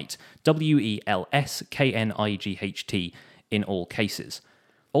twitch.tv/WellsKnight, WELSKNIGHT in all cases.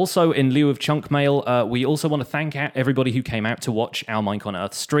 Also, in lieu of chunk mail, we also want to thank everybody who came out to watch our MINECON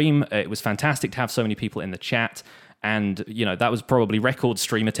Earth stream. It was fantastic to have so many people in the chat. And, that was probably record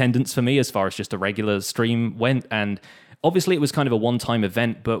stream attendance for me as far as just a regular stream went. And obviously it was kind of a one-time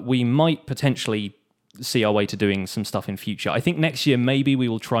event, but we might potentially see our way to doing some stuff in future. I think next year maybe we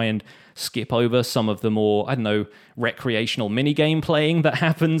will try and skip over some of the more, recreational minigame playing that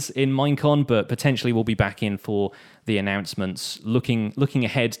happens in Minecon, but potentially we'll be back in for the announcements, looking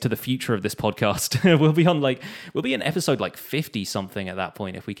ahead to the future of this podcast. we'll be in episode 50 something at that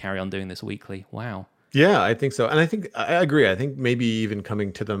point if we carry on doing this weekly. Wow. Yeah, I think so. And I agree. I think maybe even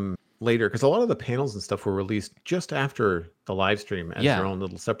coming to them later, because a lot of the panels and stuff were released just after the live stream as their own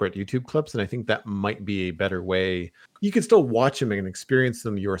little separate YouTube clips. And I think that might be a better way. You can still watch them and experience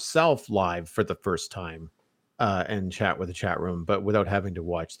them yourself live for the first time and chat with the chat room, but without having to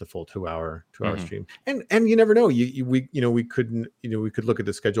watch the full 2 hour stream. And you never know. We could look at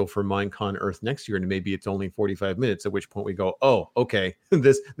the schedule for MINECON Earth next year, and maybe it's only 45 minutes. At which point we go, oh, okay,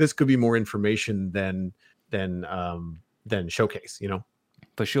 this could be more information than showcase.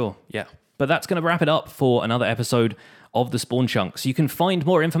 For sure, yeah. But that's going to wrap it up for another episode of the Spawn Chunks. You can find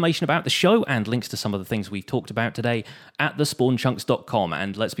more information about the show and links to some of the things we've talked about today at thespawnchunks.com.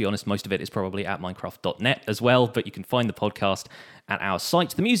 And let's be honest, most of it is probably at minecraft.net as well, but you can find the podcast at our site.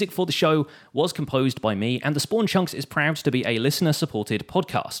 The music for the show was composed by me, and the Spawn Chunks is proud to be a listener-supported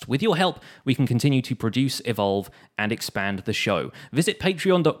podcast. With your help, we can continue to produce, evolve, and expand the show. Visit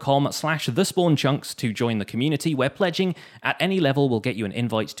patreon.com/thespawnchunks to join the community, where pledging at any level will get you an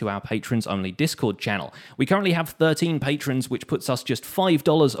invite to our patrons-only Discord channel. We currently have 13 patrons, which puts us just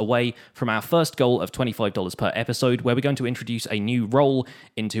 $5 away from our first goal of $25 per episode, where we're going to introduce a new role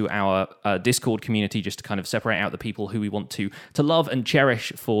into our Discord community, just to kind of separate out the people who we want to love and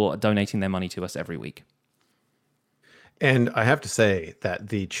cherish for donating their money to us every week. And I have to say that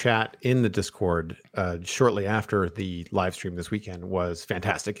the chat in the Discord shortly after the live stream this weekend was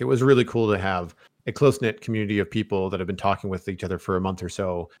fantastic. It was really cool to have a close-knit community of people that have been talking with each other for a month or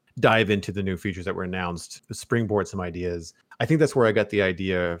so dive into the new features that were announced, springboard some ideas. I think that's where I got the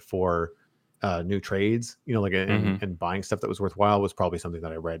idea for new trades, and buying stuff that was worthwhile was probably something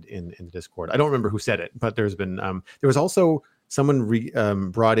that I read in the Discord. I don't remember who said it, but there's been there was also someone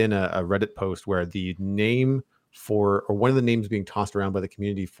brought in a Reddit post where the name or one of the names being tossed around by the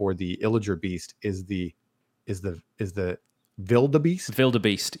community for the illager beast is the Wildebeest?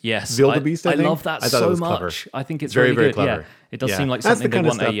 Wildebeest, yes. Wildebeest, I love that so much. Clever. I think it's very, really very good. Clever. Yeah, it does seem like something they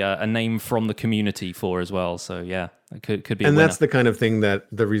want a name from the community for as well. So yeah, it could be. And that's the kind of thing that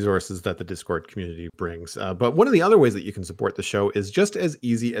the resources that the Discord community brings. But one of the other ways that you can support the show is just as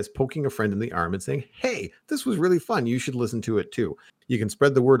easy as poking a friend in the arm and saying, "Hey, this was really fun. You should listen to it too." You can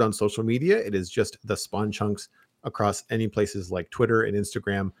spread the word on social media. It is just the Spawn Chunks across any places like Twitter and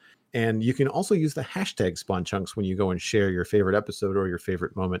Instagram. And you can also use the hashtag Spawn Chunks when you go and share your favorite episode or your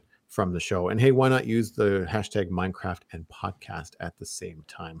favorite moment from the show. And hey, why not use the hashtag Minecraft and podcast at the same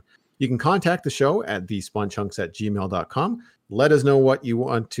time? You can contact the show at thespawnchunks@gmail.com. Let us know what you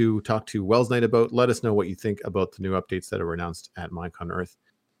want to talk to Wells Night about. Let us know what you think about the new updates that were announced at MINECON Earth.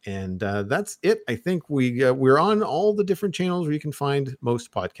 And that's it. I think we're on all the different channels where you can find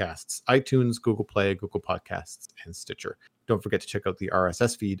most podcasts: iTunes, Google Play, Google Podcasts, and Stitcher. Don't forget to check out the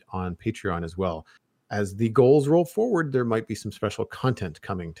RSS feed on Patreon as well. As the goals roll forward, there might be some special content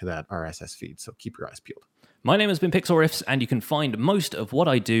coming to that RSS feed, so keep your eyes peeled. My name has been Pixlriffs, and you can find most of what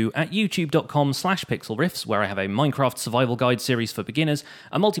I do at youtube.com/pixelriffs, where I have a Minecraft survival guide series for beginners,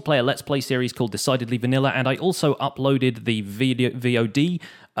 a multiplayer Let's Play series called Decidedly Vanilla, and I also uploaded the VOD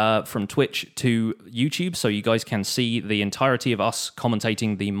from Twitch to YouTube, so you guys can see the entirety of us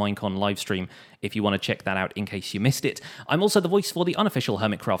commentating the Minecon livestream if you want to check that out in case you missed it. I'm also the voice for the unofficial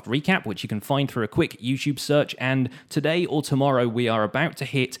Hermitcraft recap, which you can find through a quick YouTube search, and today or tomorrow we are about to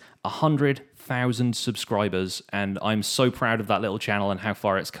hit 100,000 subscribers, and I'm so proud of that little channel and how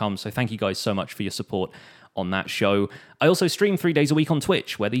far it's come, so thank you guys so much for your support on that show. I also stream 3 days a week on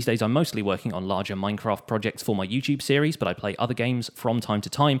Twitch, where these days I'm mostly working on larger Minecraft projects for my YouTube series, but I play other games from time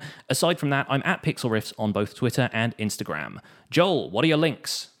to time. Aside from that, I'm at Pixlriffs on both Twitter and Instagram. Joel, what are your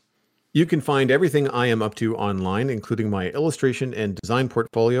links? You can find everything I am up to online, including my illustration and design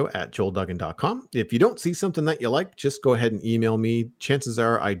portfolio at joelduggan.com. If you don't see something that you like, just go ahead and email me. Chances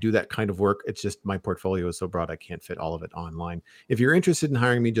are I do that kind of work. It's just my portfolio is so broad I can't fit all of it online. If you're interested in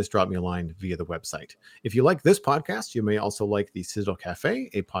hiring me, just drop me a line via the website. If you like this podcast, you may also like the Sizzle Cafe,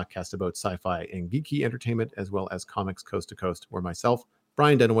 a podcast about sci-fi and geeky entertainment, as well as comics coast to coast, where myself,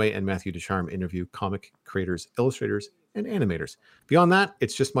 Brian Dunaway, and Matthew Ducharme interview comic creators, illustrators, and animators. Beyond that,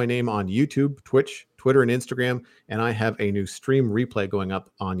 it's just my name on YouTube, Twitch, Twitter, and Instagram, and I have a new stream replay going up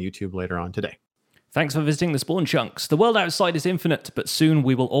on YouTube later on today. Thanks for visiting the Spawn Chunks. The world outside is infinite, but soon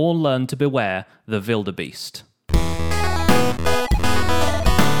we will all learn to beware the Wildebeest.